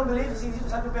 You don't believe it's easy to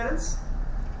sell to parents?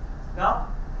 No?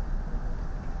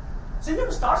 So you have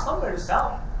to start somewhere to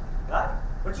sell, right?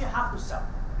 But you have to sell.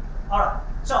 All right.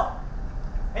 So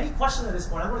Any questions at this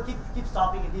point? I'm going to keep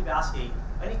stopping and keep asking.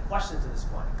 Any questions at this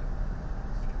point?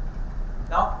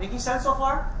 Now, making sense so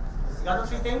far? You got the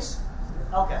three things?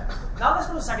 Okay. Now let's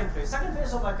go to the second phase. Second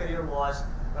phase of my career was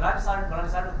when I decided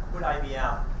to quit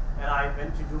IBM and I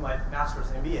went to do my master's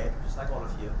MBA, just like all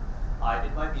of you. I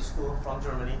did my B school from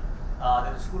Germany.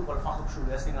 There was a school called Hochschule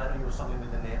Esslingen. I know you were struggling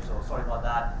with the name, so sorry about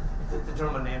that. It's a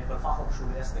German name called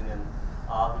Hochschule Esslingen,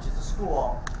 which is a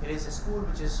school. It is a school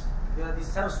which is, these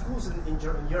set of schools in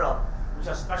Europe which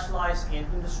are specialized in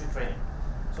industry training.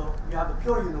 So you have the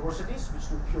pure universities, which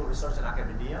do pure research and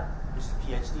academia, which is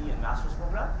PhD and master's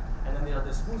program. And then there are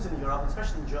the schools in Europe,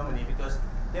 especially in Germany, because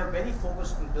they are very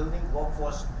focused on building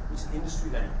workforce which is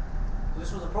industry ready. So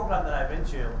this was a program that I went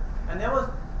to, and there were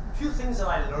a few things that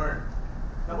I learned.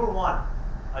 Number one,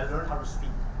 I learned how to speak.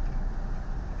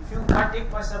 If I take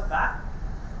myself back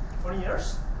 20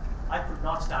 years, I could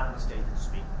not stand on a stage and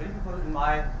speak. Many people in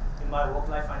my work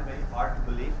life find it very hard to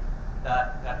believe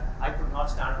that I could not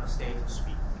stand on a stage and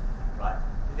speak, right?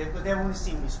 They've only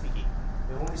seen me speaking.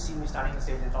 They've only seen me standing on a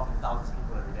stage and talking to thousands of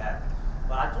people every day.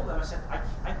 But I told them, I said,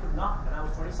 I could not, when I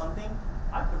was 20-something,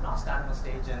 I could not stand on a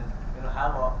stage and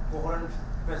have a coherent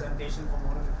presentation for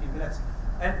more than 15 minutes.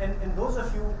 And those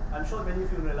of you, I'm sure many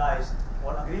of you realize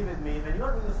or agree with me, when you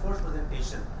are doing the first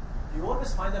presentation, you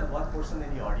always find that one person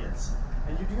in the audience.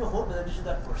 And you do your whole presentation to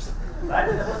that person, right?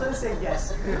 And the person is saying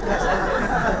yes, yes,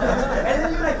 and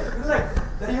then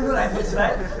you do like this,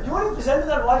 right? You want to present to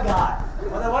that one guy,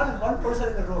 or that one person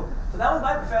in the room. So that was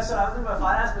my professor. I was doing my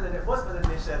finance first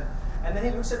presentation, and then he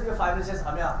looks at me for 5 minutes and says,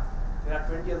 Amiya, there are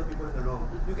 20 other people in the room.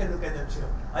 You can look at them too.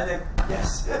 I think,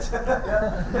 yes.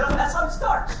 That's how it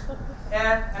starts.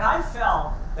 And I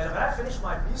felt that when I finished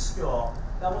my B skill,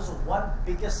 that was the one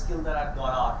biggest skill that I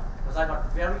got out. Because I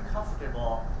got very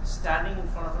comfortable standing in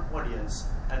front of an audience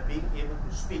and being able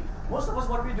to speak. Most of us,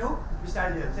 what we do, we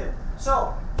stand here and say.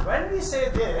 So, when we say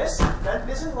this, then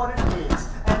this is what it means.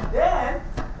 And then,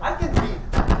 I can read.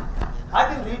 I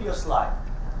can read your slide.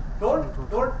 Don't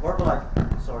verbalize.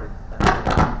 Sorry,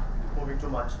 that's moving too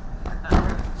much.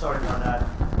 Sorry about that.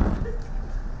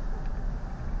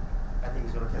 I think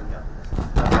he's going to kill me after this.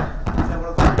 Okay. Is that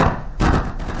what I'm doing?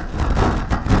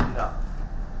 No.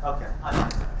 Okay.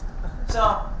 So,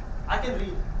 I can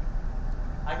read.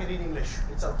 I can read English.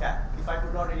 It's okay. If I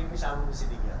could not read English, I would be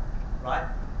sitting here. Right?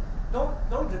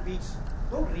 Don't repeat.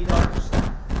 Don't read out your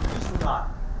stuff. Please do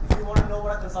not. If you want to know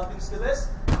what a consulting skill is,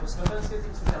 the consulting skill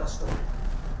is to tell a story.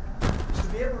 It's to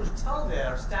be able to tell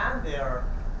there, stand there,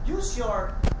 use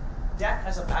your deck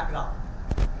as a background.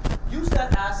 Use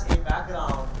that as a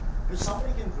background which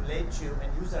somebody can relate to and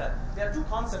use that. There are two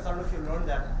concepts. I don't know if you learned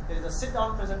that. There is a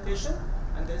sit-down presentation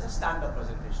and there is a stand-up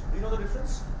presentation. Do you know the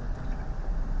difference?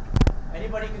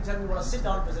 Anybody can tell me what a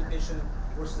sit-down presentation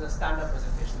versus a stand-up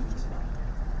presentation means?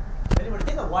 Anybody?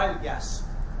 Take a wild guess.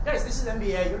 Guys, this is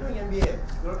MBA. You're doing MBA.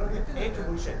 You're going to get paid to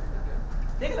bullshit.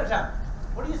 Take an attempt.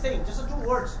 What do you think? Just the 2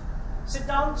 words. Sit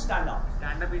down, stand up.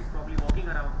 Stand-up is probably walking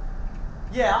around.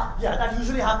 Yeah, that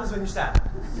usually happens when you stand.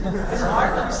 It's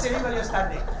hard to be sitting when you're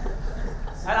standing.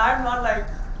 And I'm not like...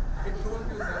 I told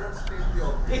you never state the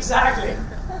obvious. Exactly.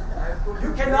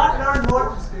 You cannot learn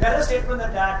more better statement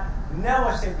than that.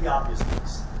 Never state the obvious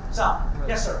things. So,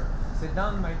 yes sir. Sit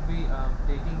down might be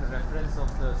taking reference of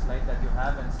the slide that you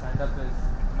have, and stand up is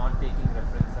not taking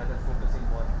reference, rather focusing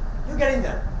more. You're getting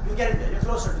there. You're getting there. You're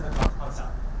closer to the concept.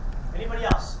 Anybody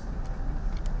else?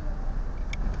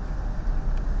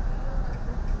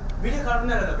 Video call,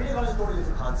 no. Video call is a totally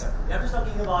different concept. I'm just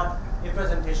talking about a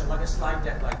presentation, like a slide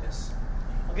deck like this.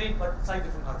 Agreed, but slightly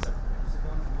different concept.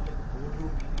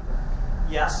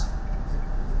 Yes.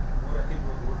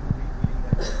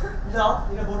 No,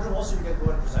 in a boardroom also you can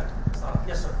go and present.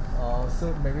 Yes, sir.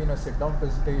 So maybe in a sit-down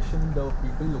presentation, the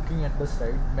people looking at the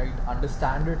slide might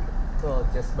understand it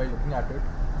just by looking at it.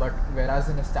 But whereas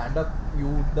in a stand-up,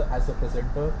 you, as a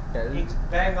presenter, tell.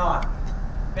 Bang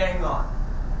on.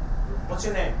 What's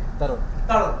your name? Tarun.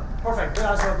 Perfect. Good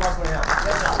answer. Applause for him.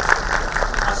 Good job.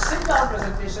 A sit-down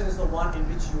presentation is the one in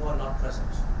which you are not present.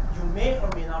 You may or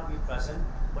may not be present,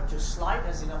 but your slide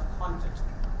has enough content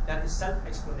that is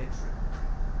self-explanatory.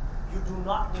 You do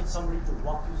not need somebody to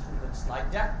walk you through the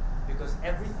slide deck, because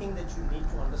everything that you need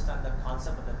to understand the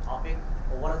concept of the topic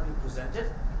or what has been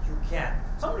presented, you can.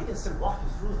 Somebody can still walk you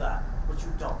through that, but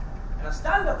you don't. And a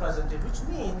stand-up presentation, which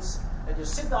means that your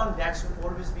sit-down decks will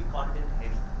always be content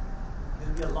heavy. There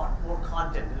will be a lot more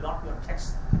content, a lot more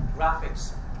text,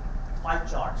 graphics, pie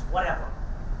charts, whatever.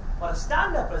 But a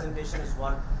stand-up presentation is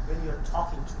one when you're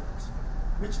talking to it,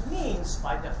 which means,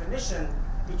 by definition,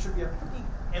 it should be a pretty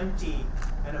empty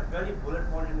and a very bullet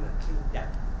pointed and a clean deck.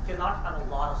 You cannot have a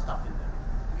lot of stuff in there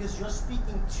because you're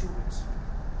speaking to it.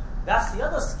 That's the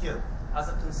other skill. As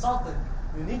a consultant,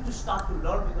 you need to start to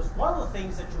learn, because one of the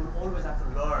things that you will always have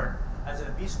to learn as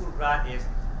a B school grad is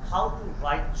how to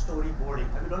write storyboarding.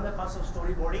 Have you learned the concept of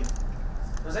storyboarding?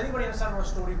 Does anybody understand what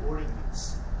storyboarding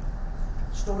means?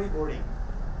 Storyboarding.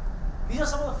 These are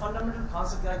some of the fundamental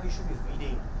concepts that you should be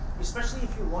reading, especially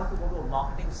if you want to go to a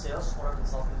marketing, sales, or a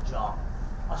consulting job.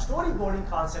 A storyboarding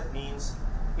concept means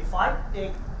if I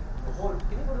take the whole,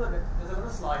 can you go to the, there's another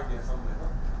slide there somewhere, no?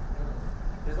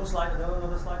 There's no slide, there's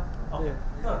another slide? Okay.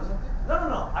 No.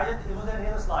 It was any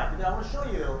other slide, because I want to show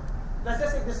you, let's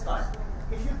just take this slide.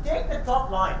 If you take the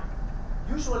top line,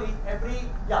 usually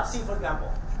see for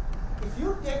example, if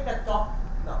you take the top,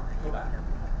 go back.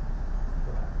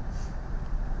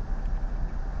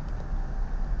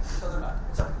 It doesn't matter,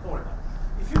 don't worry about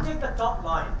it. If you take the top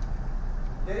line,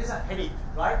 there is a heading,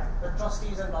 right? The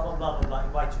trustees and blah, blah, blah, blah, blah,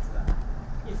 invite you to that.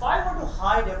 If I were to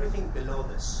hide everything below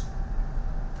this,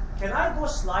 can I go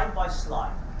slide by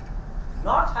slide,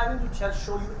 not having to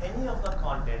show you any of the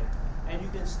content, and you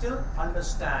can still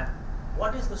understand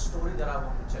what is the story that I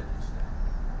want to tell you today?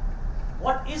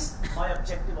 What is my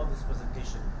objective of this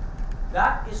presentation?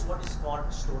 That is what is called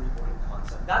a storyboarding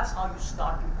concept. That's how you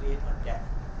start to create a deck.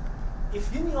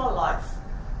 If in your life,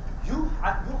 you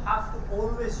have to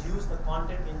always use the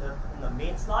content in the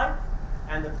main slide,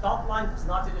 and the top line does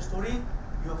not tell a story,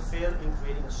 you have failed in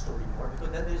creating a storyboard, because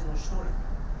then there is no story.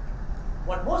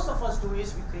 What most of us do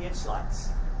is we create slides.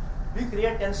 We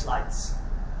create 10 slides.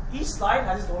 Each slide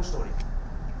has its own story.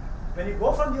 When you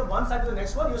go from one side to the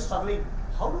next one, you're struggling.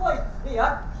 How do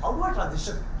I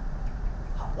transition?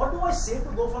 What do I say to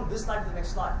go from this slide to the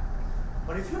next slide?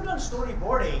 But if you've done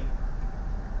storyboarding,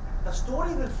 the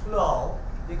story will flow,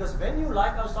 because when you,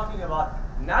 like I was talking about,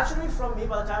 naturally from me,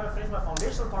 by the time I finish my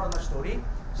foundational part of my story,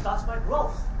 starts my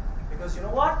growth. Because you know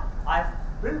what? I've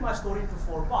built my story into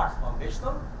 4 parts: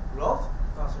 foundational, growth,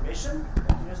 transformation,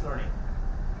 continuous learning.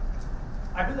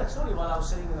 I built that story while I was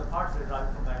sitting in the car today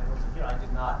driving from Bangalore to here.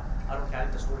 I don't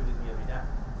carry the story with me every day.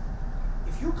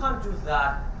 If you can't do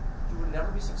that, you will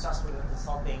never be successful in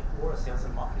consulting or a sales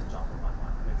and marketing job in my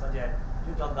mind. I mean, Sanjay,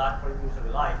 you've done that for years of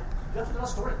your life. You have to tell a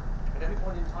story at every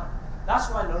point in time. That's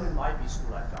what I learned in my B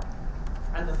school, I felt.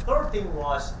 And the third thing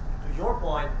was, to your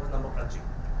point, was number crunching.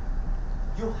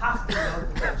 You have to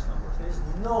learn to crunch numbers. There is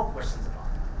no questions about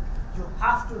it. You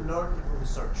have to learn to do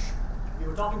research. We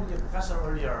were talking with your professor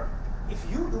earlier. If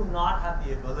you do not have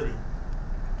the ability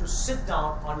to sit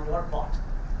down on your butt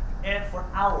and for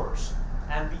hours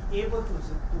and be able to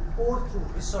pour through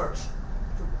research,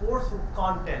 to pour through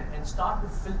content and start to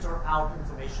filter out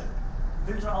information,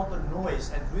 filter out the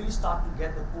noise, and really start to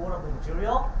get the core of the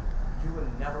material, you will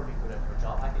never be good at your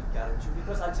job, I can guarantee you.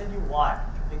 Because I'll tell you why.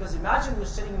 Because imagine you're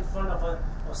sitting in front of a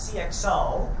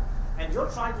CXO and you're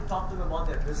trying to talk to them about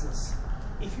their business.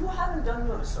 If you haven't done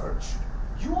your research,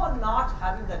 you are not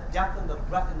having the depth and the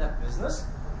breadth in that business.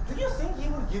 Do you think he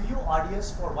will give you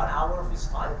audience for 1 hour of his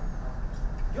time?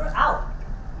 You're out.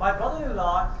 My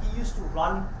brother-in-law, he used to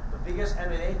run the biggest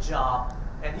M&A job,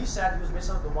 and he said, he was based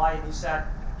out of Dubai, and he said,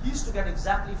 he used to get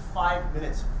exactly 5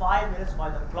 minutes by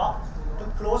the clock to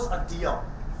close a deal.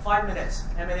 5 minutes,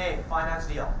 M&A, finance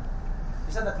deal.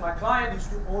 He said that my client used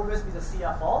to always be the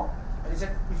CFO, and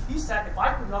he said, if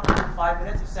I could not do 5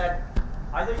 minutes, he said,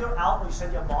 either you're out or you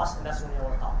send your boss, and that's when you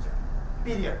want to talk to.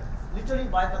 Period. Literally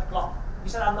by the clock. He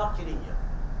said, I'm not kidding you.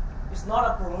 It's not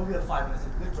a proverbial 5 minutes,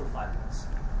 it's literal 5 minutes.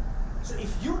 So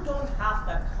if you don't have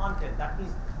that content, that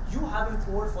means you haven't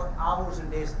poured for hours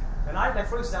and days. When like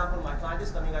for example, my client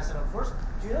is coming, I said on first,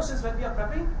 do you know since when we are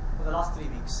prepping? For the last 3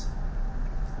 weeks.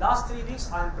 Last 3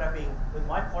 weeks, I'm prepping with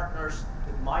my partners,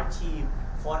 with my team,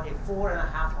 for a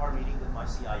 4.5-hour meeting with my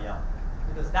CIO.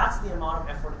 Because that's the amount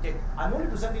of effort it takes. I'm only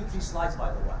presenting 3 slides,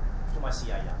 by the way, to my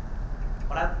CIO.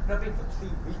 But I'm prepping for 3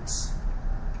 weeks.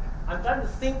 I'm trying to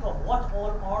think of what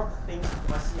all are the things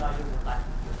my CIO would like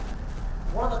to hear.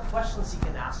 What are the questions he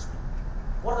can ask me?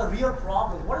 What are the real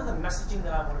problems? What is the messaging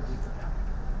that I want to do to him?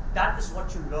 That is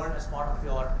what you learn as part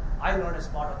of I learned as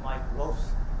part of my growth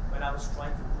when I was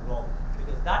trying to grow.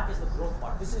 Because that is the growth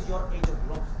part. This is your age of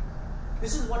growth.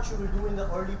 This is what you will do in the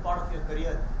early part of your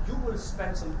career. You will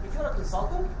spend if you're a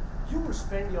consultant, you will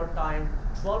spend your time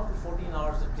 12 to 14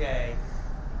 hours a day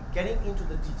getting into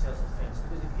the details of things.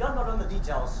 Because if you're not on the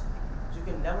details, you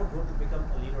can never grow to become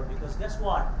a leader. Because guess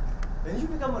what? When you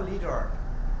become a leader,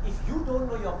 if you don't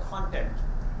know your content,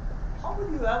 how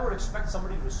will you ever expect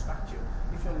somebody to respect you?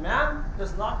 If your man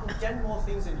does not know 10 more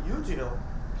things than you do,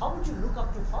 how would you look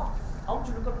up to her? How would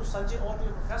you look up to Sanjay or to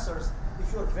your professors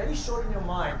if you're very sure in your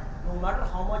mind, no matter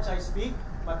how much I speak,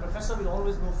 my professor will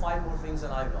always know 5 more things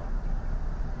than I will.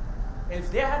 And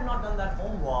if they had not done that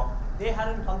homework, they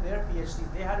hadn't done their PhD,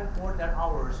 they hadn't poured their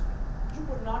hours, you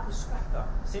would not respect them.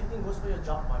 Same thing goes for your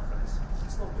job, my friends.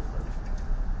 It's no different.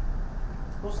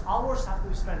 Those hours have to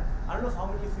be spent. I don't know how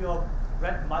many of you have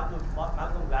read Malcolm Gladwell.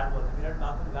 Have you read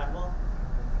Malcolm Gladwell?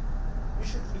 You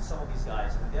should read some of these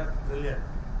guys. I mean, they're brilliant.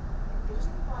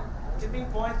 Tipping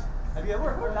point. Have you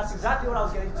ever heard? That's exactly what I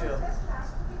was getting to.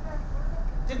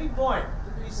 Tipping point.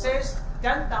 He says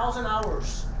 10,000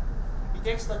 hours. He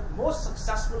takes the most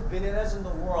successful billionaires in the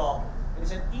world and he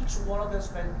said each one of them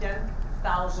spent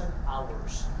 10,000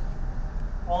 hours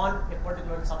on a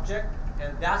particular subject,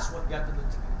 and that's what got to the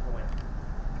tipping point.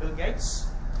 Bill Gates,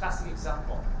 classic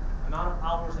example. Amount of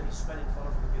hours that he spent in front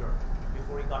of a computer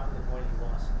before he got to the point he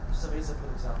was. Just a very simple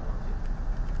example of it.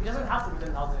 It doesn't have to be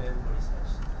 10,000 in everybody's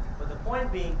case. But the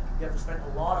point being, you have to spend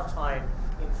a lot of time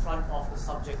in front of the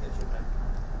subject that you're in.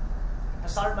 I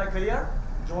started my career,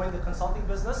 joined the consulting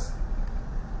business.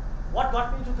 What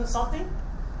got me into consulting?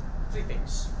 3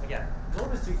 things. Again, there's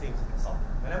always 3 things in consulting.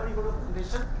 Whenever you go to a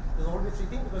presentation, there's always 3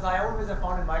 things, because I always have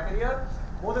found in my career,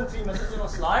 more than 3 messages on a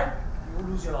slide, you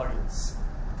will lose your audience.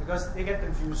 Because they get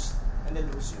confused and they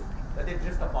lose you. That they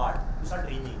drift apart. You start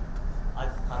dreaming.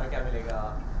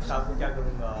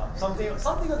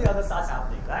 Something or the other starts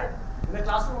happening, right? In the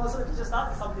classroom also the teacher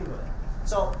starts something with it.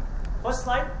 So, first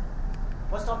slide,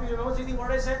 first topic, you remember 3 things, what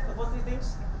did I say? The first 3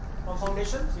 things? From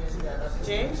foundation,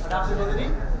 change, adaptability,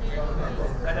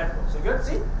 and network. So good,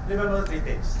 see? Remember the 3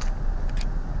 things.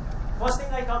 First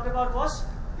thing I talked about was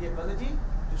the ability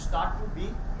to start to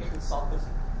be a consultant,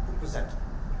 to present.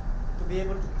 To be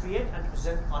able to create and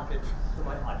present content to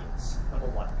my audience, number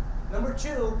 1. Number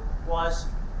 2 was,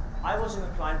 I was in a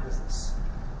client business.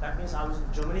 That means I was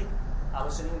in Germany, I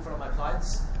was sitting in front of my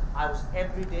clients, I was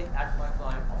every day at my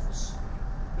client office.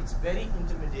 It's very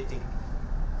intimidating.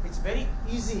 It's very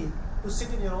easy to sit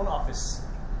in your own office.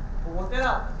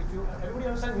 If you, everybody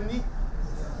understand Hindi?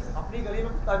 Apni gali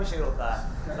mein kutta bhi sher hota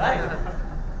hai, right?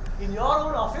 In your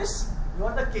own office, you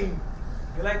are the king.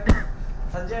 You're like,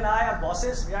 Sanjay and I are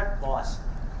bosses, we are boss.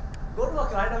 Go to a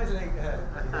client office like,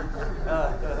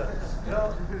 you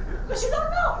know, because you don't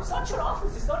know. It's not your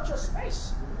office, it's not your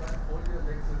space.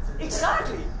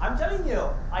 Exactly. I'm telling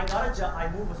you, I got a job. I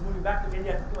was moving back to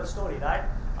India. I told you a story, right?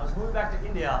 I was moving back to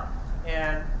India,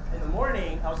 and in the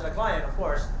morning, I was at a client, of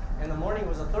course. In the morning, it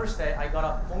was a Thursday. I got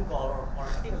a phone call, or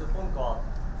I think it was a phone call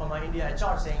from my India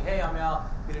HR saying, "Hey, Amiya,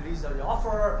 we released your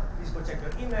offer. Please go check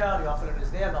your email. Your offer letter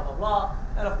is there. Blah blah blah."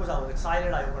 And of course, I was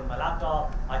excited. I opened my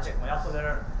laptop. I checked my offer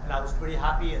letter, and I was pretty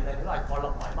happy. And then, you know, I called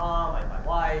up my mom, my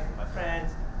wife, my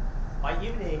friends. By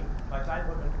evening, my client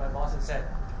went to my boss and said,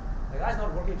 "The guy's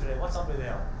not working today. What's up with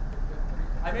him?"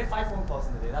 I made 5 phone calls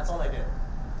in the day. That's all I did.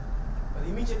 But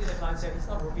immediately the client said, "He's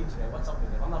not working today. What's up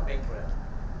with him? I'm not paying for it."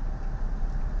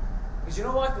 Because you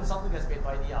know what? Consulting gets paid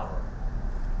by the hour.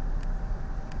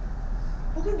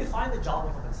 Who can define the job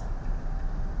of a consultant?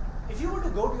 If you were to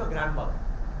go to your grandmother,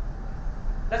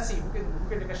 let's see who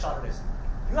can take a shot at this.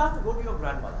 You have to go to your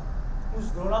grandmother, who's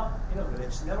grown up in a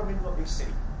village, never been to a big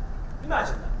city.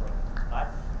 Imagine that for a minute, right?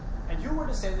 And you were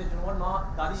to say that, you know what, Ma,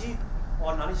 Dadiji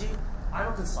or Naniji, I'm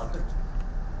a consultant.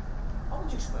 How would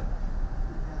you explain that?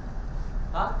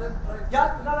 Huh?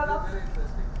 Yeah, no. Very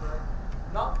interesting.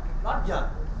 No, not Gyan.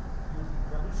 You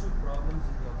troubleshoot problems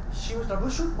in your office. She was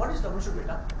troubleshoot? What is troubleshoot,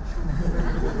 beta?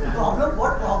 Problem?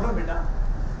 What problem, beta?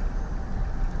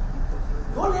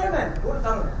 Go there, man. Go to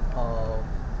Tarun.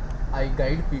 I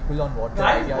guide people on what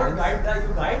Guide? the What idea guide are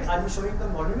you guide? Are you showing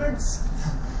them monuments?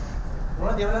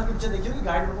 उन्होंने देवनाथ की picture देखी होगी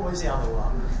guide को वही से याद होगा.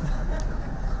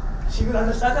 She will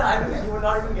understand that. I will. You will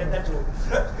not even get that joke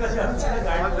because you haven't seen a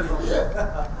guide.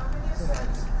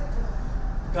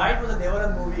 Guide was a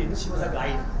Devaran movie in which she was a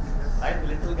guide, right? The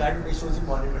little guide who shows you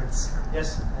monuments.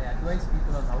 Yes. I advise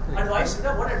people on how to. Advice? You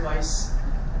know what advice?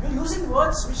 You're using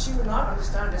words which she will not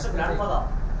understand. There's a grandmother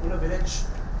in a village.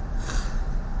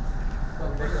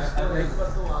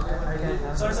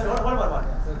 Sorry, sir. What?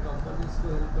 Sir,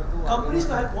 Companies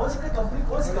to help. What's the company?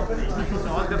 What's the company?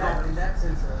 In that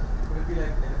sense, it could be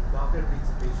like doctor treats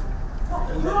a patient. No,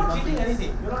 you're not treating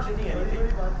anything. You're not treating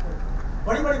anything.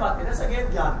 Badi baat hai. That's again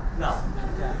Gyan. Now.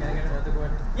 Can I get another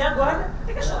word? Yeah, go ahead.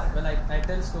 Take a shot. Well, I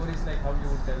tell stories like how you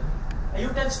would tell me. You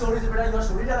tell stories, but you're a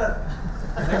storyteller.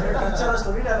 You're a teacher, a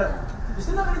storyteller. You're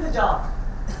still not getting the job.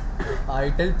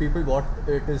 I tell people what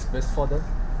it is best for them.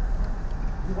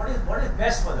 What is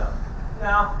best for them?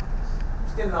 No,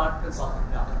 still not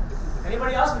consulting. No.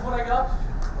 Anybody else before I go?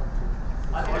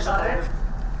 I'll take a shot at it.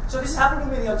 So this happened to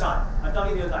me real time. I'm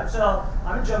talking real time. So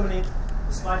I'm in Germany.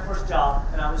 This is my first job,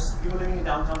 and we were living in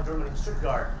downtown Germany, in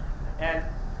Stuttgart. And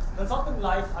consulting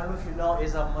life, I don't know if you know,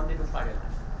 is a Monday to Friday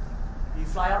life. You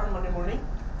fly out on Monday morning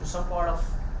to some part of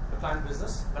the client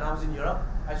business. When I was in Europe,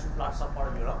 I used to fly to some part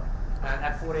of Europe. And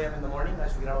at 4 a.m. in the morning, I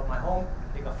used to get out of my home,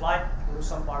 take a flight, go to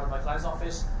some part of my client's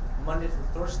office. Monday through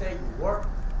Thursday, you work.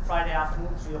 Friday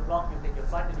afternoon, 3 o'clock, you take your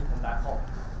flight and you come back home.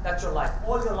 That's your life.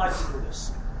 All your life you do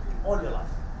this. All your life.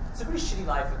 It's a pretty shitty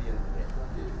life at the end of the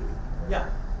day. Yeah.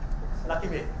 Lucky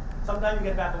me. Sometimes you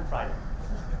get back on Friday.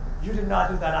 You did not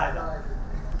do that either.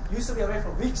 You used to be away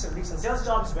for weeks and weeks, and sales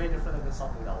job is very different than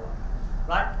consulting that one.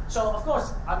 Right? So, of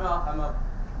course, I'm a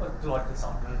Deloitte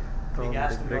consultant. Big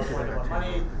ass to work about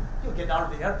money. You get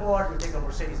out of the airport, you take a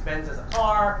Mercedes-Benz as a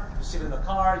car, you sit in the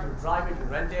car, you drive it, you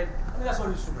rent it. I mean, that's what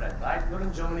you used to rent, right? You're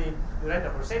in Germany, you rent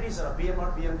a Mercedes or a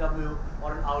BMW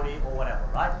or an Audi or whatever,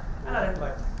 right? And I rent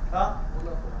like, huh?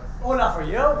 Ola for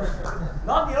you?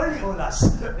 Not the early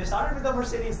Olas. They started with the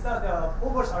Mercedes, the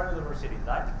Uber started with the Mercedes,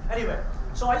 right? Anyway,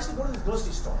 so I used to go to this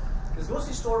grocery store. This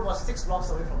grocery store was 6 blocks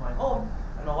away from my home,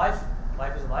 and my wife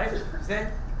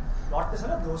said,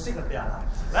 grocery karte aana,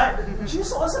 right?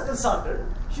 She's also a consultant.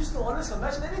 She used to always come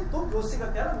back. She said, "Tum grocery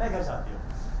karte aana, main ghar jaati hu."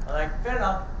 I'm like, fair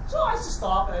enough. So I used to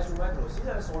stop and I used to buy groceries,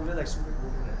 and it's always like super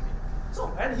cool to rent me.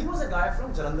 So, and he was a guy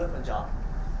from Jalandhar, Punjab,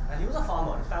 and he was a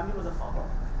farmer. His family was a farmer.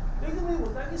 एक दिन मुझे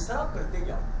बोलता है कि sir आप करते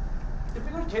क्या?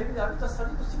 Typical खेत में जाते 10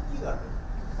 साल तो सीखती कर रहे.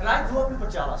 And I grew up in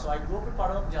Pachala, so I grew up in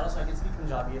part of Pachala, so I can speak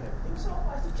Punjabi and everything. So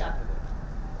I used to chat with him.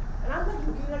 And I'm like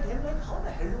looking at him like, how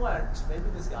the hell do I explain to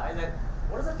this guy that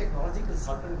what does a technology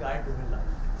consultant guy do in life?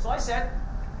 So I said,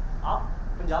 आप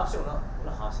पंजाब से हो ना?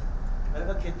 बोला हाँ sir. मैंने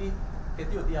कहा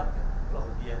खेती होती है आपके? बोला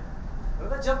होती है. मैंने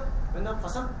कहा जब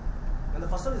when the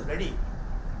फसल is ready,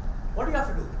 what do you have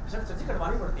to do? Sir सब्जी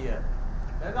कटवानी पड़ती है.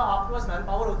 मैंने कहा आपके पास मैन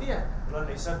पावर होती है? बोला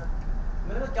नहीं सर.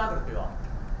 मैंने कहा क्या करते हो आप?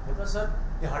 बोला सर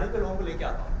दिहाड़ी पे लोगों को लेके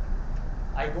आता हूँ.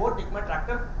 I go take my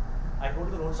tractor, I go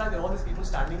to the roadside, there are all these people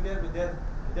standing there with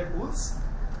their tools.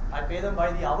 I pay them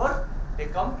by the hour. They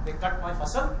come, they cut my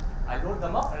fasal, I load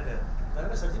them up, and मैंने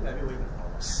कहा sir जी मैं भी वही करता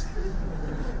हूँ बस.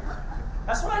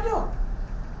 That's what I do.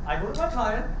 I go to my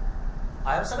client,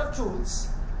 I have a set of tools.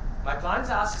 My client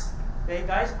asks, hey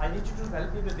guys, I need you to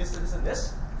help me with this and this and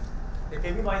this. They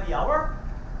pay me by the hour,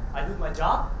 I do my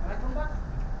job, and I come back.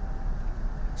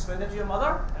 Explain that to your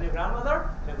mother and your grandmother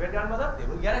and your great-grandmother, they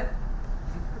will get it.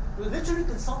 Literally,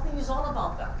 consulting is all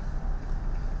about that.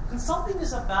 Consulting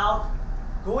is about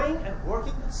going and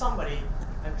working with somebody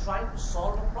and trying to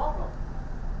solve a problem.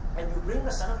 And you bring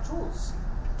a set of tools.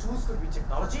 Tools could be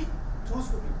technology, tools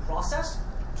could be process,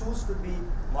 tools could be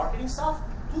marketing stuff,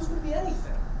 tools could be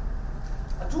anything.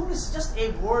 A tool is just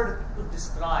a word to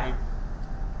describe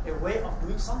a way of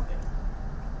doing something.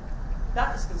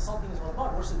 That is consulting is all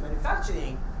about, versus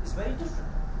manufacturing is very different.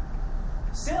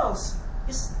 Sales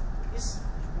is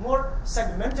more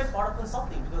segmented part of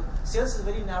consulting because sales is a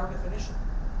very narrow definition.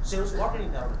 Sales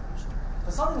marketing narrow definition.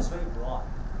 Consulting is very broad.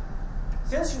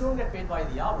 Sales you don't get paid by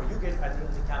the hour, you get at the end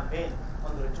of the campaign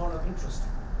on the return of interest,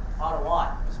 ROI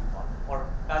as we call it, or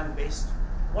value based.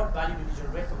 What value did you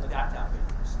generate from the ad campaign?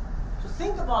 So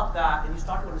think about that and you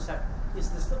start to understand, is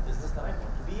this the business that I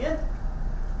want to be in?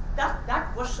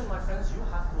 That question, my friends, you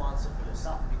have to answer for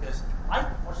yourself because I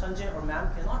or Sanjay or ma'am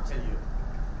cannot tell you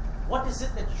what is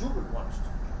it that you would want to do.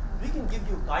 We can give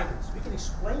you guidance. We can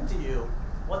explain to you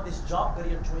what these job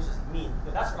career choices mean.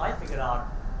 Because that's what I figured out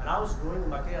when I was growing in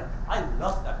my career. I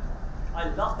love that. I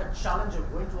love that challenge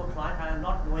of going to a client and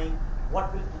not knowing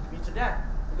what will it be today.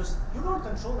 Because you don't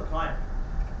control the client.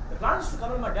 The client used to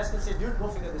come to my desk and say, dude, go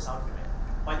figure this out for me.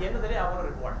 By the end of the day, I want a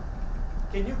report.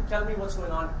 Can you tell me what's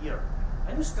going on here?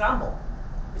 And you scramble.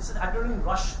 It's an adrenaline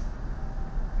rush.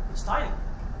 It's tiring.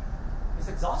 It's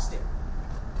exhausting.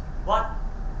 But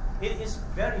it is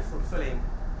very fulfilling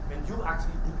when you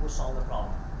actually do go solve the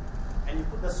problem. And you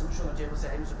put the solution on the table and say,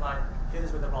 hey, Mr. Client, here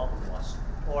is where the problem was.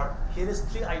 Or here is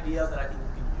 3 ideas that I think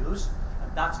you can use,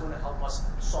 and that's going to help us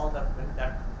solve that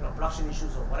production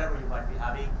issues or whatever you might be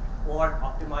having, or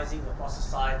optimizing the process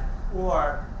side,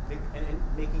 or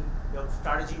making your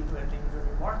strategy into entering into a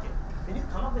new market. When you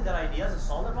come up with that ideas and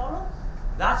solve the problem,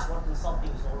 that's what consulting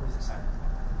is always exciting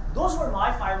about. Those were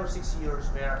my 5 or 6 years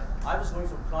where I was going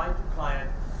from client to client,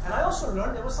 and I also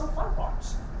learned there were some fun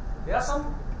parts. There are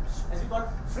some, as we call it,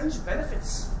 fringe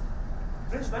benefits.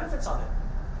 Fringe benefits are there.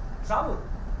 Travel.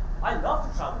 I love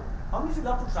to travel. How many of you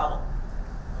love to travel?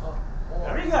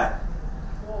 Very good.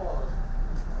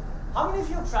 How many of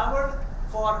you have traveled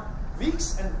for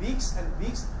weeks and weeks and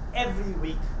weeks every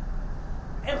week?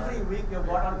 Every week you have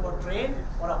got onto a train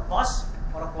or a bus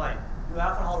or a plane. You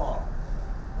have for how long?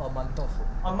 A month or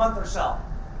so. A month or so.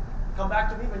 Come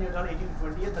back to me when you're done 18 to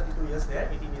 20 years, 32 years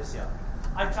there, 18 years here.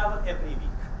 I travel every week.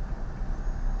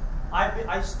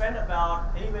 I spend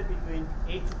about anywhere between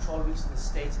 8 to 12 weeks in the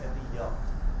States every year.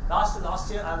 Last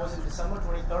year, I was in December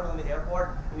 23rd on the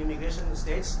airport in immigration in the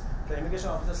States. The immigration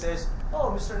officer says,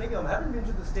 "Oh, Mr. Nigam, haven't been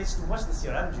to the States too much this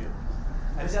year, haven't you?"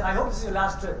 And he said, "I hope this is your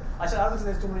last trip." I said, "I don't think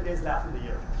there's too many days left in the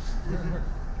year."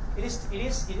 It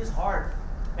is hard.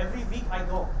 Every week I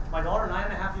go. My daughter,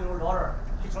 9.5-year-old daughter,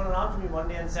 she turned around to me one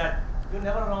day and said, "You're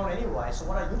never around anyway, so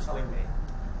what are you telling me?"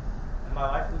 And my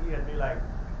wife looking at me like,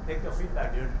 "Take your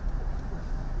feedback, dude."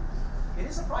 It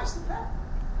is a price to pay.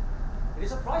 It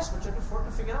is a price which you have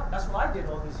to figure out. That's what I did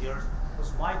all these years,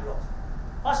 was my growth.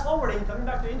 Fast forwarding, coming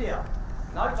back to India.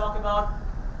 Now you talk about,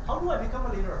 how do I become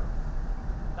a leader?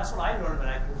 That's what I learned when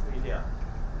I moved to India.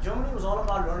 Germany was all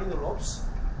about learning the ropes,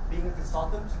 being a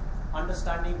consultant,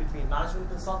 understanding between management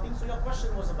and consulting. So your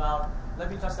question was about, let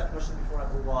me touch that question before I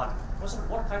move on.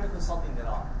 What kind of consulting there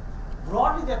are?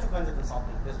 Broadly, there are two kinds of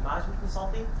consulting. There's management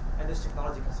consulting and there's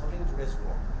technology consulting in today's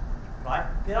world. Right?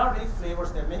 There are many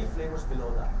flavors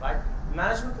below that, right?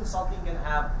 Management consulting can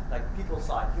have like people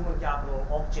side, human capital,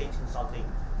 org change consulting,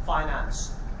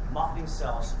 finance, marketing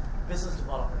sales, business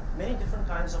development, many different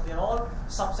kinds of, they're all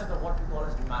subset of what we call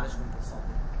as management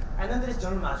consulting. And then there is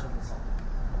general management consulting.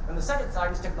 And the second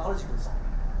side is technology consulting,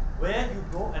 where you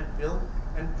go and build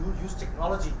and use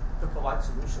technology to provide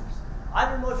solutions. I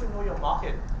don't know if you know your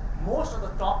market. Most of the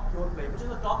top pure play, which is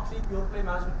the top 3 pure play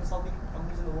management consulting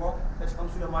companies in the world that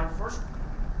comes to your mind first?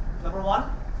 Number 1,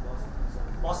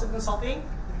 Boston Consulting,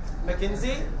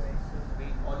 McKinsey,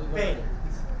 Bain,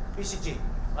 BCG,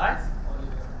 right?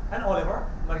 And Oliver,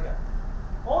 America.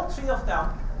 All 3 of them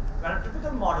were a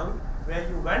typical model where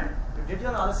you went, you did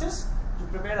your analysis, you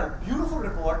prepared a beautiful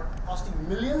report costing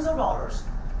millions of dollars,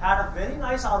 had a very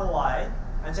nice ROI,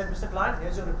 and said, "Mr. Client,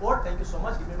 here's your report, thank you so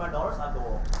much, give me my dollars, I'll go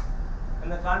home."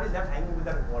 And the client is left hanging with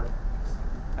that report.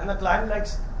 And the client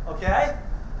likes, okay,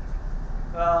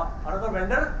 another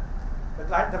vendor, the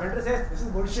vendor says, "This is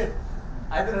bullshit.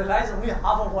 I will realize only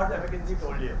half of what the McKinsey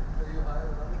told you." So you hire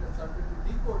another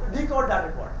consultant to Decode that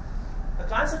report. The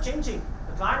clients are changing.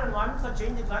 The client environments are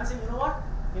changing. The clients saying, "You know what?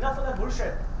 Enough of that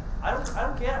bullshit. I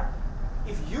don't care.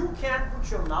 If you can't put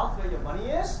your mouth where your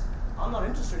money is, I'm not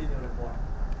interested in your report."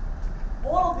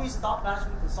 All of these top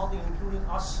management consulting, including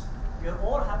us, we are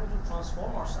all having to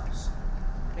transform ourselves.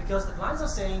 Because the clients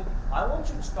are saying, "I want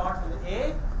you to start from the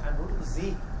A and go to the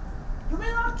Z." You may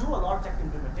not do a lot of tech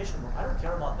implementation work. I don't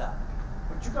care about that.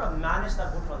 But you've got to manage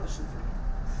that whole transition for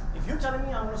me. If you're telling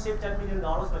me I'm going to save $10 million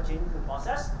by changing the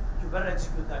process, you better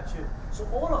execute that too. So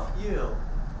all of you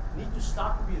need to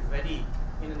start to be ready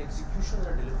in an execution and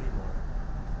a delivery mode.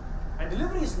 And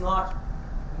delivery is not,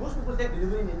 most people think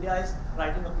delivery in India is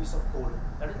writing a piece of code.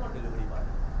 That is not delivery, by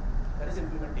the way. That is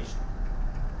implementation.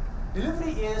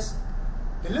 Delivery is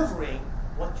delivering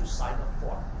what you signed up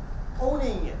for.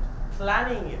 Owning it,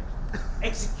 planning it,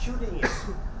 executing it,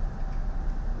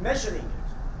 measuring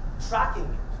it, tracking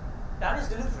it. That is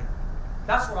delivery.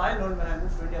 That's what I learned when I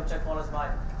moved to India, which I call as my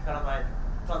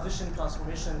transition,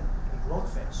 transformation, and growth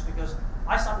phase. Because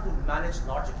I started to manage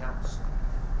large accounts.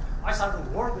 I started to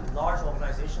work with large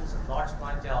organizations and large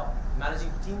clientele,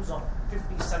 managing teams of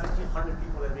 50, 70, 100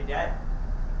 people every day,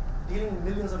 dealing in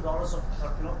millions of dollars of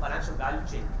financial value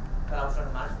chain that I was trying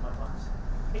to manage for my clients.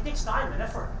 It takes time and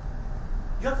effort.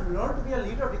 You have to learn to be a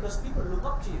leader because people look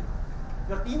up to you.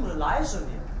 Your team relies on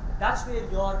you. That's where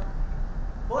your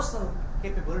personal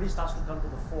capability starts to come to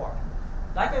the fore.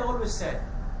 Like I always said,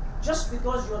 just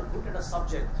because you are good at a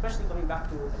subject, especially coming back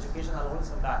to education, I'll always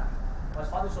come back. My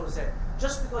father used to always say,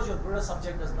 just because you're good at a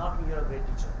subject does not mean you're a great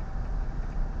teacher.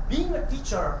 Being a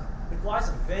teacher requires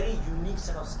a very unique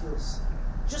set of skills.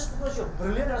 Just because you're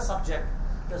brilliant at a subject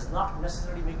does not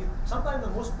necessarily make you. Sometimes the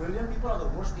most brilliant people are the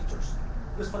worst teachers.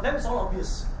 Because for them it's all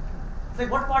obvious. It's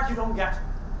like, what part you don't get?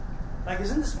 Like,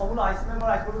 isn't this formula? I remember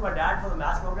I told my dad for the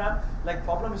maths program, like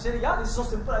problem, he said, "Yeah, this is so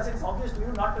simple." I said, "It's obvious to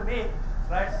you, not to me."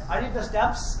 Right? I need the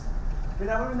steps. You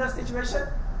never been in that situation?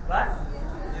 Right?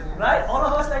 Yeah. Right? All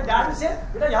of us, like dad will say,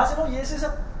 "Beta, yahan se lo, ye se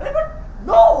sab." But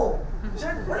no! He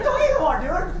said, "What are you talking about,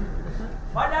 dude?"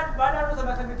 My dad was a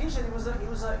mathematician, he was an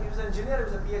engineer, he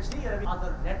was a PhD, and every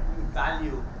other net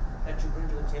value that you bring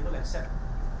to the table except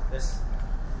this.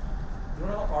 You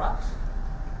don't have a product.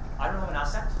 I don't have an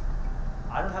asset.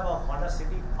 I don't have a Honda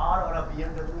City car or a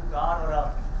BMW car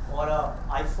or a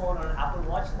iPhone or an Apple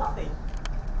Watch. Nothing.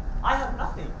 I have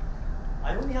nothing.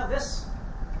 I only have this.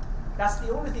 That's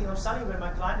the only thing I'm selling when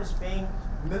my client is paying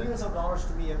millions of dollars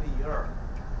to me every year.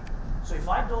 So if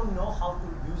I don't know how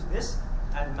to use this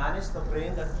and manage the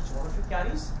brain that each one of you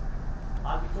carries,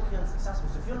 I'll be totally unsuccessful.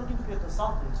 So if you're looking to be a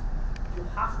consultant, you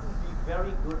have to be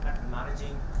very good at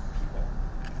managing people.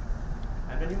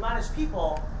 And when you manage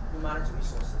people, you manage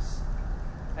resources.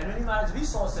 And when you manage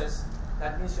resources,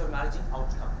 that means you're managing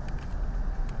outcome.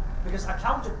 Because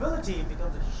accountability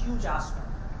becomes a huge aspect.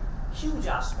 Huge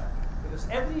aspect. Because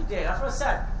every day, that's what I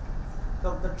said,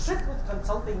 the trick with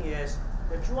consulting is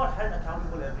that you are held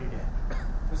accountable every day.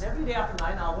 Because every day after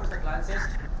 9 hours, the client says,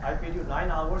 I paid you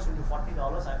 9 hours into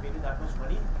 $40, I paid you that much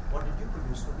money, what did you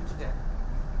produce for me today?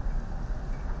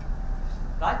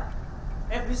 Right?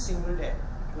 Every single day,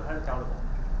 you're held accountable.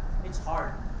 It's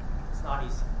hard. It's not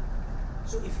easy.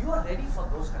 So if you are ready for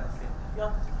those kind of things, if you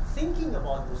are thinking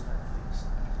about those kind of things,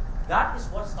 that is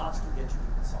what starts to get you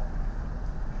to consult.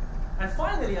 And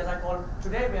finally, as I call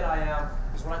today where I am,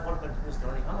 is what I call continuous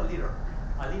learning. I'm a leader.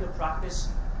 I lead a practice,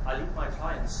 I lead my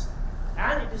clients,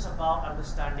 and it is about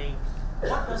understanding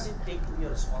what does it take to be a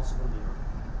responsible leader.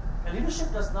 And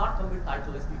leadership does not come with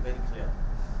title, let's be very clear.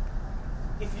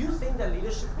 If you think that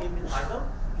leadership came with title,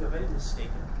 you're very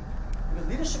mistaken. Because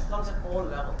leadership comes at all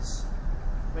levels.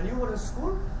 When you were in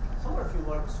school, some of you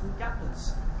were school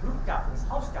captains, group captains,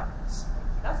 house captains.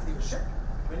 That's leadership.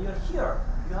 When you're here,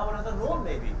 you have another role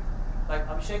maybe. Like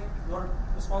Abhishek, you're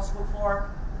responsible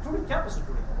for recruiting, campus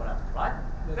recruiting or whatever, right?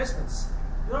 Placements.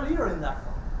 You're a leader in that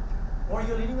form. Or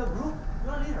you're leading a group,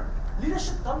 you're a leader.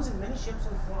 Leadership comes in many shapes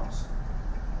and forms.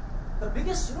 The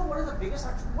biggest, you know what is the biggest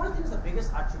attribute? What do you think is the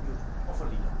biggest attribute of a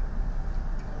leader?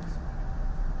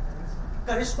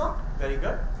 Charisma. Very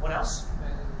good. What else?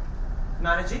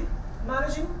 Managing.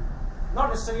 Managing. Not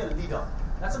necessarily a leader.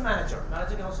 That's a manager.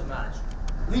 Manager can also manage.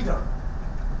 Leader.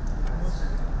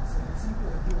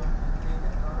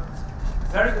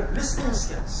 Very good. Listening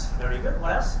skills. Very good.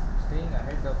 What else? Staying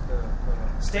ahead of the curve.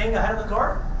 Staying ahead of the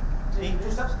curve. Taking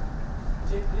 2 steps.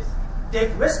 Take risk.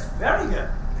 Take risk. Very good.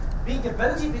 Being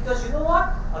ability, because you know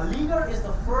what? A leader is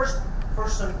the first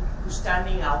person who's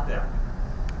standing out there.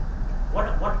 When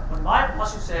my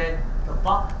boss used to say, the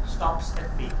buck stops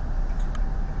at me.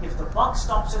 If the buck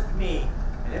stops at me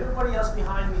and everybody else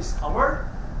behind me is covered,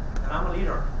 then I'm a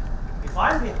leader. If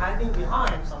I'm hiding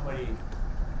behind somebody,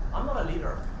 I'm not a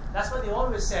leader. That's why they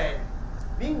always say,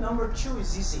 being number 2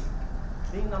 is easy.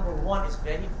 Being number 1 is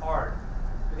very hard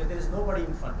because there is nobody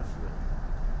in front of you.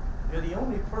 You're the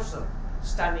only person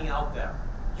standing out there.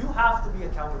 You have to be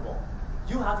accountable.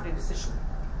 You have to take a decision.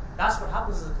 That's what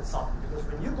happens as a consultant, because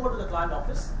when you go to the client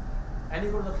office and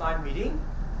you go to the client meeting,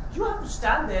 you have to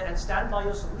stand there and stand by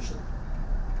your solution.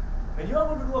 When you are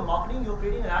going to do a marketing, you're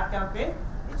creating an ad campaign,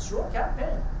 it's your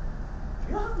campaign.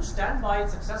 You have to stand by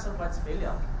its success or by its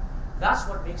failure. That's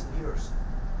what makes leaders.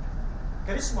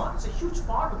 Charisma, it's a huge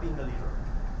part of being a leader.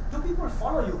 Do people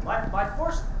follow you? My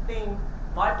first thing,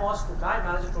 my boss, my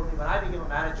manager told me when I became a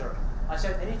manager, I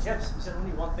said, any tips? He said,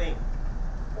 only one thing.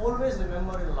 Always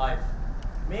remember in life,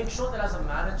 make sure that as a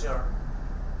manager,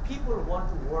 people want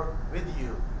to work with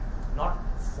you, not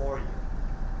for you.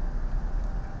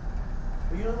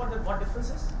 Do you know what difference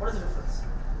is? What is the difference?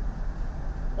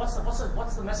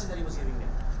 What's the message that he was giving me?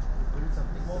 Build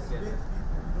something Walk with together.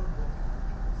 people, you don't walk.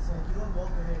 So you don't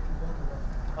walk ahead, you walk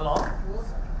along. Along?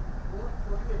 Work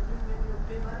for you, at least when you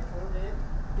pay money for them,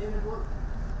 they will work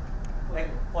For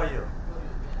you. for you.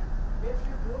 If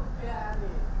you don't pay any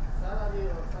salary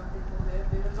or something for them,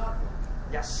 they will not work.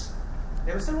 Yes.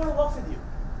 They will still want to work with you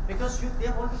because they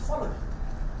want to follow you.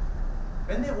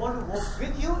 When they want to work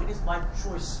with you, it is by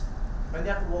choice. When they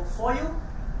have to work for you,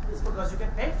 it's because you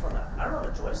get paid for that. I don't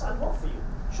have a choice, I'll work for you.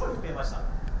 Sure, you pay my salary.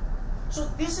 So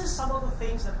this is some of the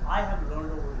things that I have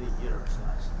learned over the years,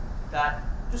 guys. That,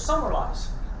 to summarize,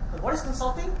 what is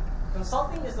consulting?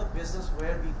 Consulting is the business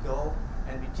where we go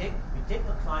and we take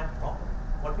a client problem,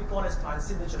 what we call as client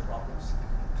signature problems,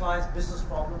 client's business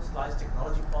problems, client's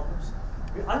technology problems.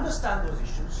 We understand those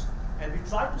issues and we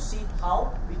try to see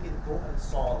how we can go and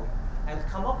solve and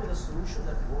come up with a solution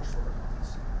that works for the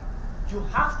clients. You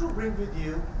have to bring with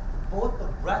you both the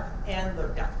breadth and the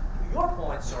depth. To your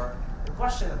point, sir, the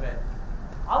question of it,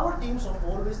 our teams are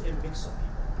always a mix of people.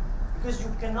 Because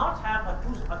you cannot have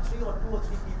two or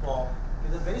three people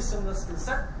with a very similar skill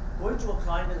set going to a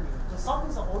client and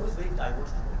consultants are always very diverse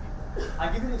to people.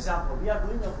 I'll give you an example. We are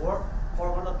doing a work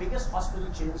for one of the biggest hospital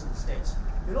chains in the States.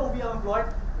 You know who we have employed?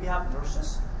 We have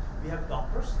nurses, we have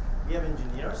doctors, we have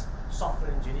engineers, software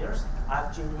engineers, I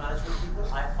have change management people,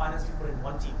 I have finance people in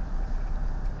one team.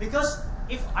 Because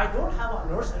if I don't have a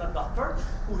nurse and a doctor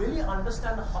who really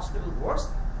understand the hospital works,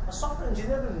 a software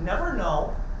engineer will never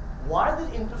know why the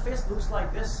interface looks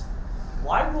like this.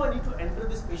 Why do I need to enter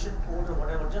this patient code or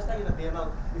whatever? Just like in a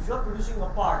PML, if you're producing a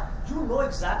part, you know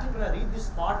exactly when I read this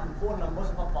part in 4 numbers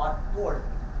of a part code,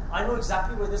 I know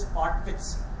exactly where this part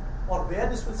fits, or where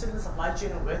this will sit in the supply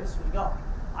chain, or where this will go.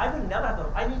 I will never have that.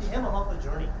 I need him along the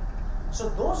journey. So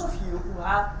those of you who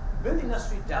have built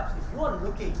industry depth, if you are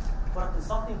looking for a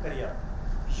consulting career,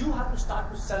 you have to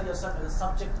start to sell yourself as a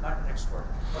subject matter expert,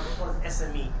 what we call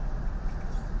SME.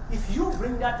 If you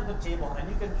bring that to the table and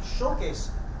you can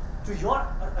showcase to your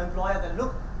employer that,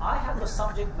 look, I have the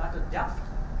subject matter depth,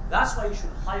 that's why you should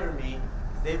hire me,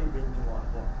 they will bring you on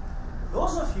board.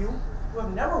 Those of you who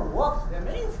have never worked, there are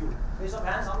many of you, raise up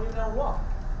hands, how many of you have never worked?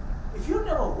 If you've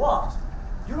never worked,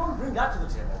 you don't bring that to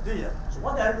the table, do you? So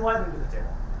what the hell do I bring to the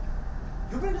table?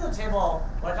 You bring to the table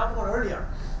what I talked about earlier.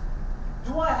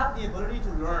 Do I have the ability to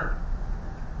learn?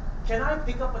 Can I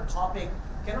pick up a topic?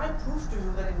 Can I prove to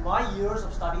you that in my years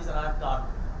of studies that I've done,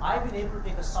 I've been able to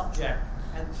take a subject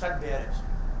and threadbare it?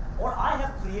 Or I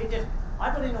have created,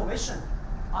 I've done innovation.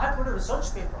 I have put a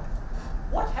research paper.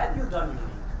 What have you done unique?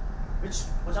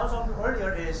 Which I was talking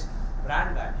earlier is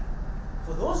brand value.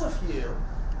 For those of you,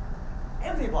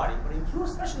 everybody, but include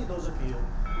especially those of you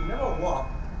who never work,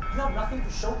 you have nothing to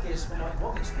showcase from my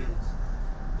work experience.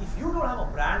 If you don't have a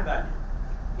brand value,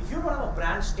 if you don't have a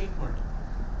brand statement,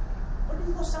 what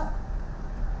do you go sell?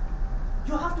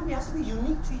 You have to be, has to be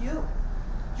unique to you.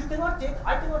 You cannot take,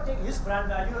 I cannot take his brand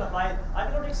value and apply it. I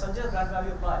cannot take Sanjay's brand value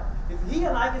and apply it. If he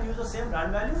and I can use the same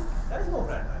brand value, there is no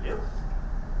brand value.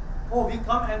 Oh, we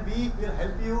come and we will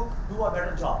help you do a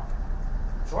better job.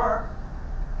 Sure,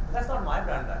 but that's not my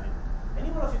brand value. Any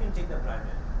one of you can take that brand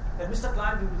value. Then Mr.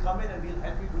 Client, we will come in and we will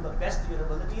help you do the best of your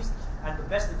abilities and the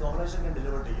best that the organization can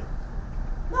deliver to you.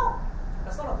 No,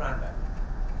 that's not a brand value.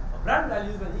 A brand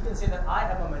value is when he can say that I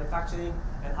have a manufacturing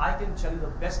and I can tell you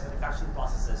the best manufacturing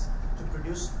processes to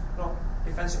produce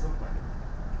defense equipment.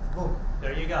 Boom,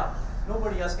 there you go.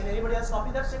 Nobody else, can anybody else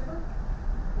copy that statement?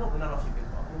 No, none of you can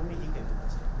copy, only he can do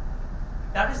that statement.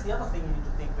 That is the other thing you need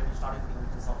to think when you're starting thinking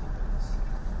consulting business.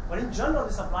 But in general,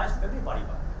 this applies to everybody.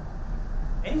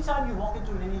 Anytime you walk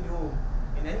into any room,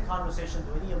 in any conversation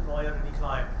to any employer, any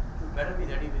client, you better be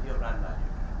ready with your brand value.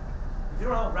 If you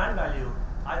don't have a brand value,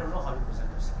 I don't know how you present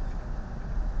yourself.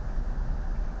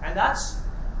 And that's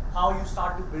how you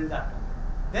start to build that company.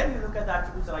 Then you look at the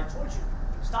attributes that I told you.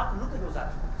 Start to look at those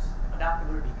attributes.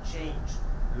 Adaptability, change,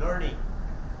 learning,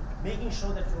 making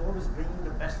sure that you're always bringing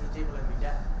the best to the table every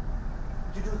day.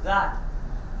 To do that,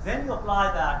 then you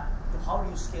apply that to how do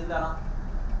you scale that up?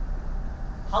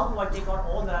 How do I take out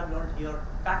all that I've learned here,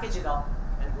 package it up,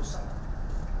 and go sell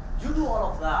it? You do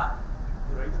all of that,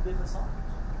 you're ready to be a consultant.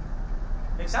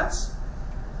 Make sense?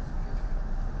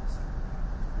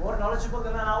 More knowledgeable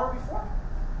than an hour before?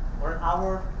 Or an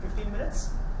hour, 15 minutes?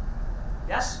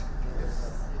 Yes?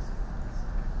 Yes.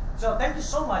 So thank you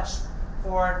so much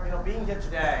for being here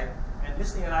today and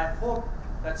listening, and I hope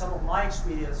that some of my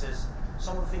experiences,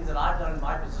 some of the things that I've done in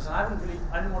my business, and I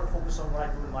didn't want to focus on what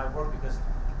I do in my work because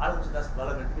I don't think that's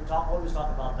relevant. We can always talk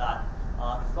about that.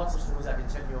 There's lots of stories I can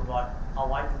tell you about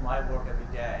how I do my work every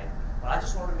day. But I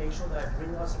just want to make sure that I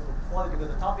bring us forward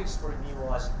because the topics for me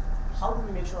was how do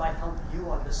we make sure I help you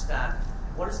understand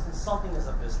what is consulting as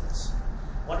a business?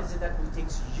 What is it that it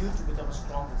takes you to become a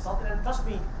strong consultant? And trust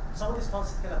me, some of these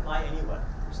concepts can apply anywhere.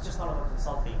 It's just not about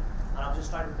consulting. And I'm just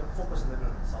trying to focus on the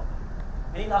middle of consulting.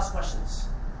 Any last questions?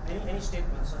 Any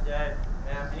statements, Sanjay,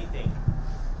 ma'am, anything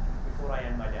before I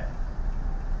end my day?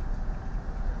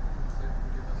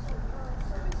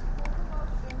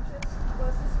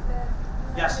 Versus where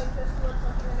you yes. have interest towards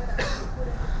something and you're actually good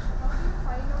at it. How do you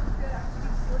find out if you're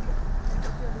actually good at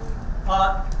what you're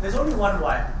doing? There's only one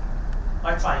way,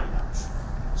 by trying it out.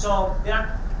 So there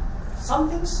are some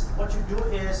things, what you do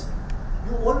is,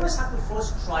 you always have to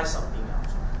first try something out.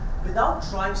 Without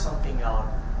trying something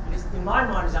out, it is, in my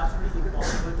mind, it's absolutely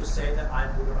impossible to say that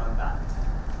I'm good or I'm bad.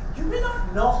 You may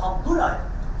not know how good I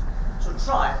am. So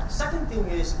try. Second thing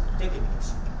is, take it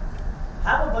easy.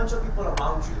 Have a bunch of people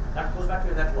around you. That goes back to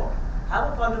your network.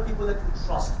 Have a bunch of people that you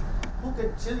trust, who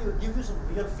can tell you, give you some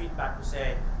real feedback to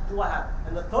say, do I have?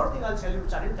 And the third thing I'll tell you,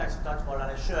 which I didn't actually touch upon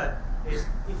and I should, is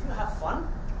if you have fun,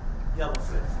 you have a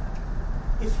flip.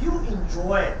 If you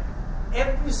enjoy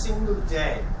every single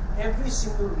day, every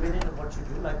single minute of what you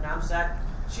do, like ma'am said,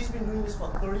 she's been doing this for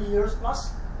 30 years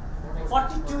plus.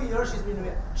 42 years she's been doing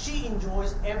it. She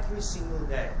enjoys every single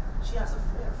day. She has a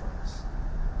flair for this.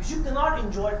 Because you cannot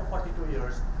enjoy it for 42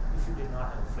 years if you did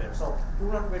not have a flair. So you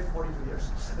don't have to wait 42 years.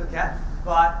 Okay?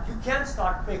 But you can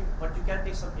start quick, but you can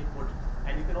take some input.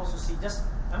 And you can also see just,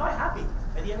 am I happy?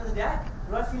 At the end of the day,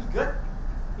 do I feel good?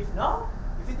 If no,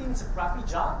 if you think it's a crappy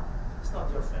job, it's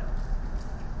not your flair.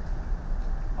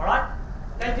 Alright?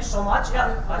 Thank you so much.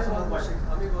 Yeah, I have one question.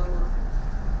 Ami, one more thing.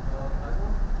 I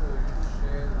want you to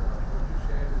share what you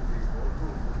shared in the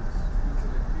boardroom with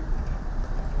future people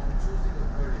on choosing a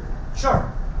career. Sure.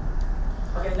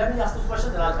 Okay, let me ask this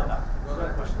question, then I'll come back. Go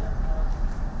ahead. Question.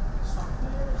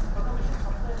 Software, automation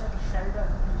software like Sheldon,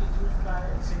 which is used by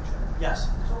Accenture. Yes.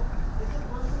 So is it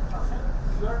going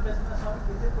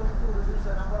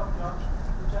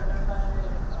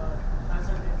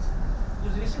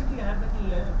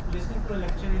listening to a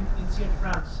lecture in INSEAD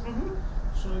France.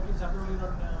 So it is uploaded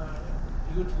on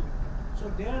YouTube.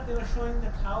 So there they were showing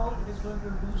that how it is going to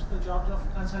reduce the jobs of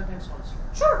consultants also.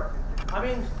 Sure. I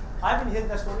mean, I've been hearing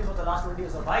that story for the last 20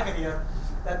 years of my career,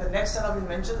 that the next set of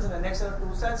inventions and the next set of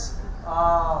tool sets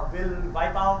will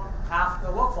wipe out half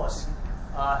the workforce.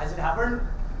 Has it happened?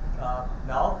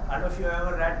 No. I don't know if you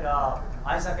ever read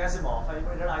Isaac Asimov.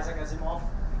 Anybody read Isaac Asimov?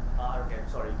 Okay,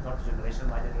 sorry, not the generation,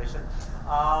 my generation.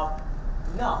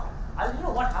 No. You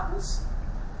know what happens?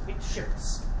 It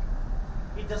shifts.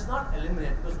 It does not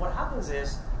eliminate, because what happens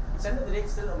is, it's end of the day,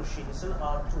 it's still a machine, it's still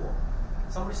a tool.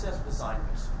 Somebody still has to design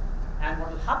it. And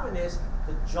what will happen is,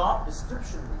 the job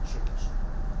description will change.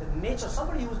 The nature,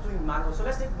 somebody who's doing manual, so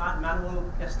let's take manual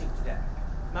testing today.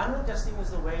 Manual testing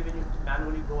is the way when you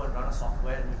manually go and run a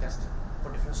software and you test it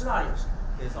for different scenarios.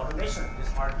 There's automation, there's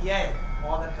RPA,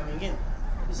 all that coming in.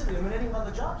 Is it eliminating all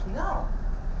the jobs? No.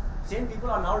 Same people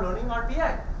are now learning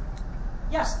RPA.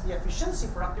 Yes, the efficiency,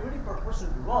 productivity per person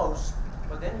grows,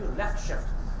 but then you left shift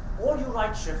or you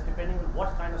right shift depending on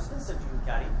what kind of skill set you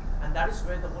carry, and that is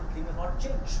where the whole thing about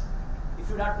change. If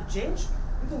you have to change,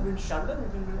 you can win Sheldon, you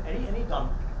can win any gun.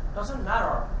 Doesn't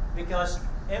matter, because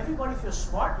everybody, if you're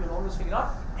smart, you'll always figure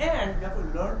out, and you have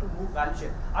to learn to move value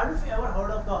chain. I don't know if you ever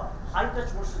heard of the high touch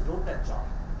versus low touch job.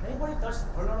 Anybody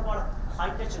heard about high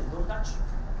touch and low touch?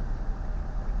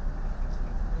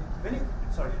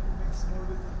 Sorry.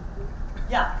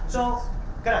 Yeah, so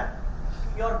correct.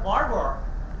 Your barber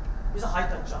is a high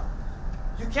touch job.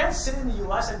 You can't sit in the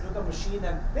US and look at a machine,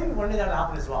 and maybe one day that'll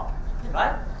happen as well,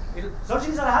 right?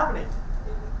 Surgeries are happening.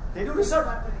 They do research.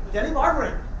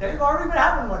 Telebarbering will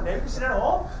happen one day. You sit at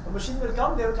home, the machine will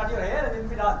come, they will cut your hair, and it will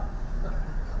be done.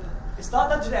 It's not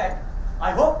done today.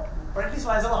 I hope, or at least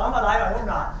as long as I'm alive, I hope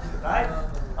not, right?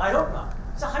 I hope not.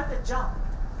 It's a high touch job.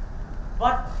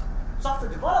 But software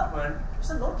development is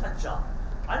a low touch job.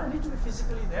 I don't need to be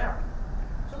physically there.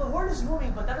 So the world is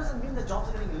moving, but that doesn't mean the jobs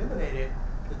are getting eliminated.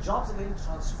 The jobs are getting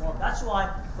transformed. That's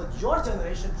why, for your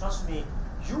generation, trust me,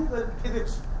 you will pivot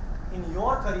in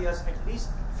your careers at least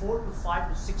 4 to 5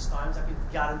 to 6 times, I can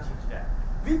guarantee today.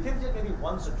 We pivoted maybe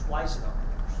once or twice in our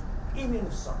careers, even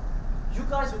if some. You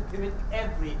guys will pivot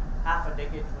every half a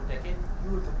decade to a decade.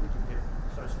 You will completely pivot.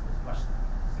 Sorry, sir, this question.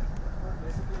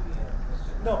 Basically,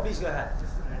 question. No, please go ahead.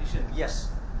 Just an addition. Yes.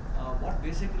 What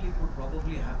basically could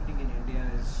probably happening in India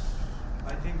is,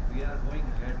 I think we are going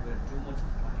ahead with too much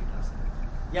multitasking.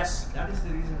 Yes. That is the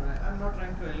reason I'm not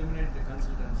trying to eliminate the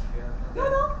consultants here.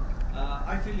 No.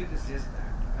 I feel it is just that.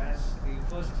 As the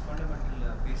first fundamental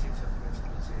basics of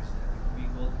principle says that if we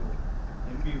go through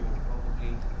MBO,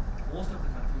 probably most of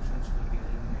the confusions will be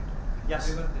eliminated. Yes.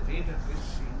 However, the rate at which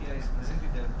India is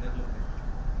presently developing,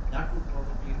 that would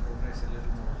probably progress a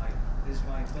little more high. This is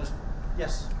my first point.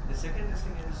 Yes. The second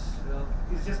thing is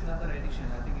just another addition.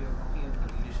 I think you were talking about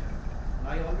leadership.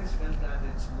 I always felt that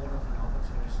it's more of an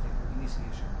opportunistic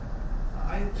initiation.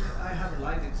 I have a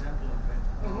live example of it.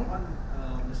 One,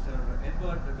 Mr.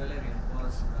 Edward Valerian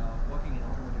was working in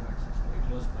automotive access, very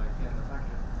close by here in the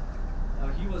factory.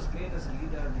 He was made as a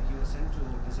leader, and he was sent to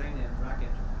design a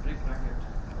brake bracket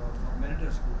for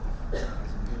Meritor School of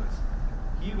in the US.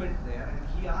 He went there and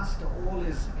he asked all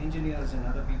his engineers and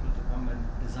other people to come and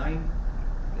design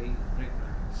the brake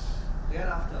brackets.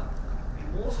 Thereafter, in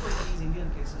most of these Indian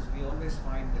cases, we always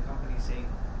find the company saying,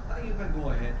 I think you can go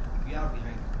ahead, we are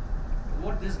behind you.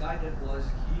 What this guy did was,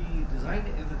 he designed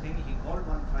everything, he called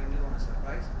one finder on a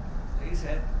surprise. He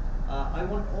said, I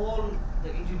want all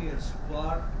the engineers who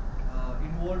are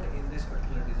involved in this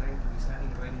particular design to be standing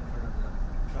right in front of the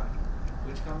truck,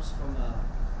 which comes from a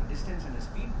distance and a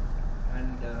speed,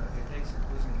 and it takes a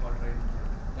cruising part right in front of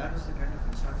it. That was the kind of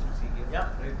instructions he gave. Yeah.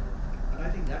 Right? And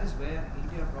I think that is where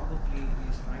India probably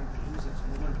is trying to lose its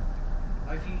momentum.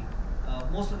 I feel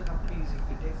most of the companies, if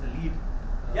we take the lead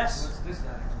towards this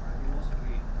direction, I think most of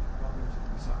the problems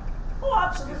will be solved. Oh,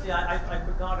 absolutely. I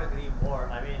could not agree more.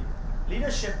 I mean,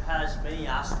 leadership has many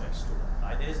aspects to it.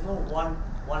 Right? There is no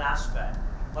one aspect.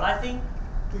 But I think,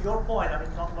 to your point, I've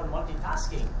been talking about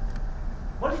multitasking.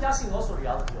 Multitasking is also a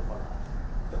reality of our life.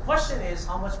 The question is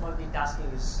how much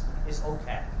multitasking is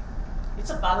okay. It's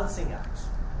a balancing act.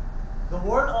 The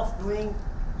world of doing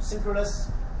synchronous,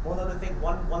 monolithic,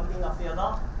 one thing after the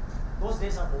other, those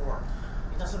days are over.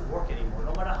 It doesn't work anymore.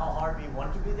 No matter how hard we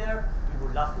want to be there, we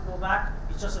would love to go back.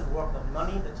 It doesn't work. The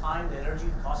money, the time, the energy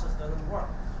it costs us doesn't work.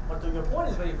 But to your point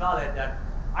is very valid that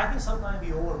I think sometimes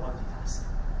we over multitask.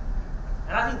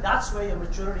 And I think that's where your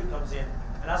maturity comes in.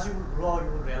 And as you will grow,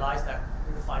 you will realize that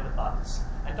you need to find a balance.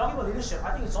 And talking about leadership,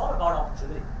 I think it's all about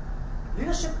opportunity.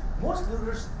 Leadership, most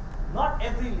leaders, not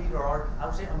every leader, or I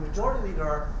would say a majority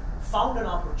leader, found an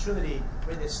opportunity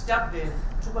where they stepped in,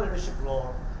 took a leadership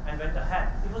role, and went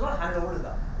ahead. It was not handed over to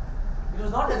them. It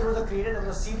was not that there was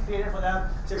a seat created for them,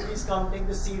 say, please come, take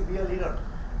this seat, be a leader.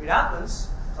 It happens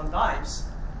sometimes,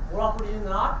 more opportunity than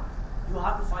not, you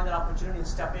have to find that opportunity and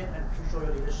step in and show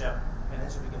your leadership, and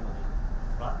hence you become a leader.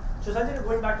 Right? So Sanjay,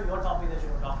 going back to your topic that you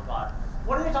were talking about,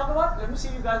 what did I talk about? Let me see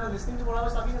if you guys were listening to what I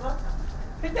was talking about.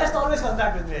 It just always comes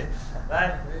back with me.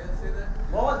 Right? May I say that?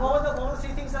 What were the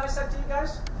three things that I said to you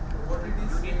guys? What did he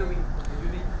say? You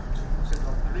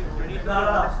need to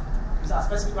No. It's a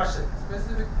specific question.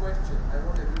 Specific question. I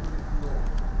want everybody to know.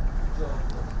 Job.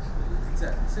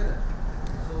 Exactly. Say that.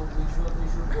 So we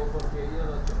should go for career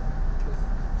or job.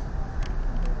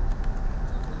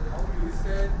 How you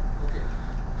said, okay.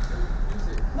 So you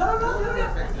say. No.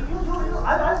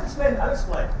 I'll explain.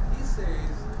 He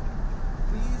says,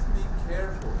 please be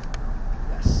careful.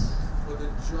 Yes. For the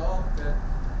job that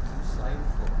you sign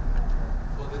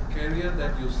for the career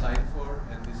that you sign for,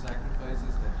 and the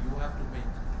sacrifices that you have to make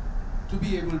to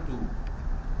be able to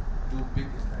do big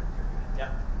in that career.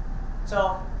 Yeah.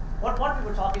 So what we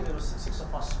were talking, there was six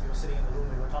of us, we were sitting in the room,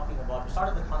 we were talking about, we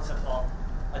started the concept of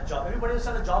a job. Everybody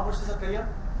understand a job versus a career?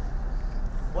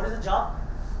 What is a job?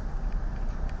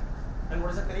 And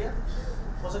what is a career?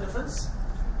 What's the difference?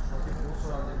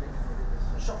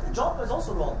 A job is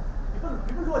also wrong.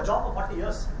 People do a job for 40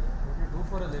 years. What you do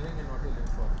for a living and what you live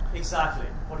for. Exactly.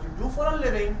 What you do for a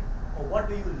living or what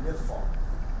do you live for?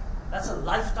 That's a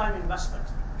lifetime investment.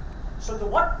 So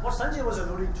what Sanjay was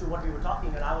alluding to, what we were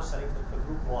talking and I was telling the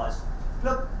group was,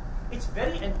 look, it's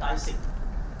very enticing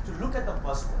to look at the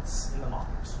buzzwords in the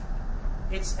market.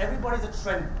 It's everybody's a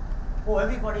trend. Oh,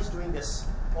 everybody's doing this.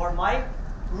 Or my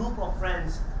group of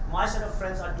friends, my set of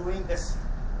friends are doing this.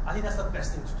 I think that's the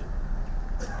best thing to do.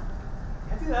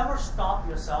 Have you ever stopped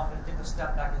yourself and take a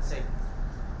step back and say,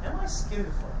 am I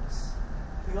skilled for this?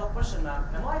 To your question, ma'am,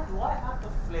 do I have the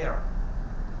flair?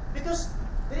 Because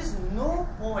there is no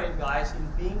point, guys, in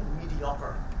being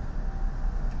mediocre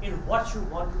in what you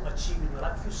want to achieve in your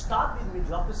life. If you start with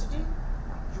mediocrity,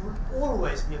 you will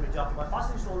always be a mediocre. My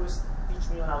father used to always teach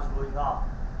me when I was growing up,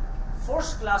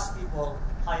 first-class people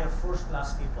hire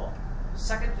first-class people.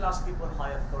 Second-class people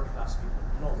hire third-class people.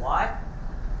 You know why?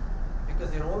 Because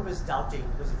they're always doubting.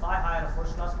 Because if I hire a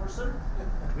first-class person,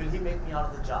 will he make me out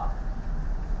of the job?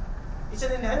 It's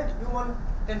an inherent human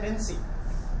tendency.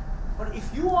 But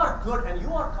if you are good and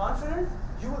you are confident,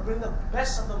 you will bring the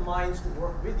best of the minds to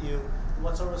work with you.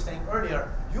 What I was saying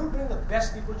earlier, you'll bring the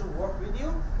best people to work with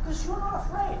you because you're not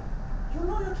afraid. You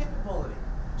know your capability.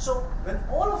 So when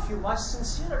all of you, my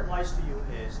sincere advice to you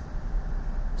is,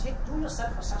 do your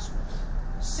self-assessment.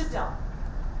 Sit down.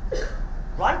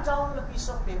 Write down on a piece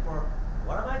of paper,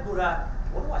 what am I good at?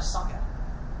 What do I suck at?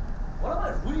 What am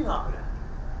I really not good at?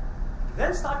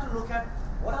 Then start to look at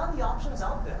what are the options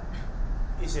out there.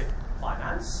 Is it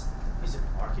finance? Is it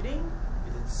marketing?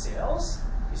 Is it sales?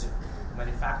 Is it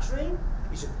manufacturing?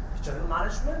 Is it general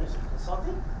management? Is it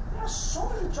consulting? There are so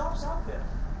many jobs out there.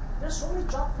 There are so many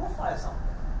job profiles out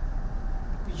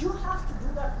there. You have to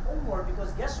do that homework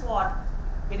because guess what?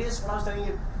 It is what I was telling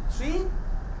you, 3,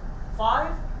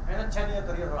 5, and a 10-year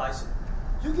career horizon.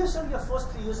 You give yourself your first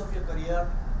 3 years of your career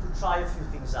to try a few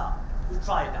things out. You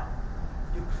try it out.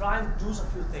 You try and do a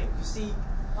few things. You see,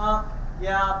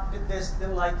 yeah, did this,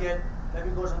 didn't like it, let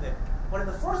me go something. But in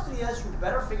the first 3 years, you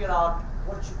better figure out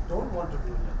what you don't want to do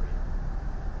in your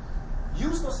career.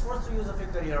 Use those first 3 years of your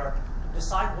career to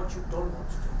decide what you don't want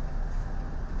to do.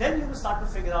 Then you will start to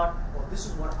figure out, oh, this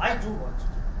is what I do want to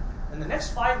do. And the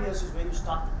next 5 years is where you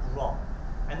start to grow.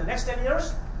 And the next 10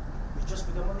 years, you just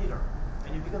become a leader.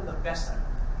 And you become the best at it.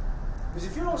 Because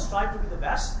if you don't strive to be the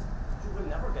best, you will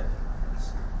never get there, my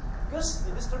friends. Because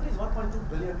in this country is 1.2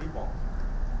 billion people.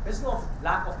 There's no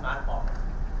lack of manpower.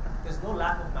 There's no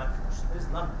lack of manforce. There is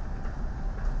none.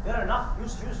 There are enough. You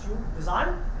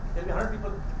design, there'll be 100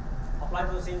 people apply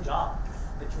for the same job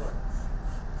that you are.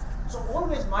 So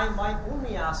always my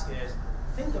only ask is,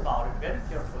 think about it very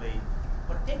carefully,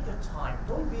 but take your time.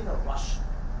 Don't be in a rush.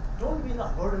 Don't be in a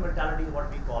herd mentality,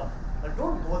 what we call. But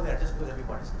don't go there just because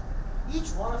everybody's there. Each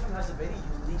one of you has a very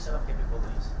unique set of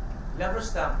capabilities. Leverage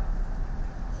them,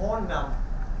 hone them,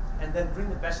 and then bring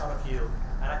the best out of you.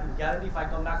 And I can guarantee if I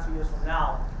come back 3 years from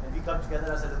now and we come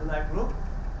together as a Deloitte group,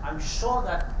 I'm sure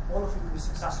that all of you will be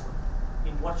successful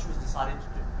in what you decided to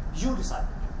do. You decided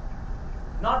to do.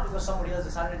 Not because somebody else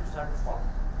decided to follow.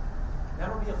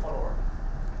 Never be a follower.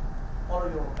 Follow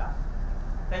your own path.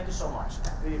 Thank you so much.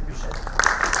 Really appreciate it.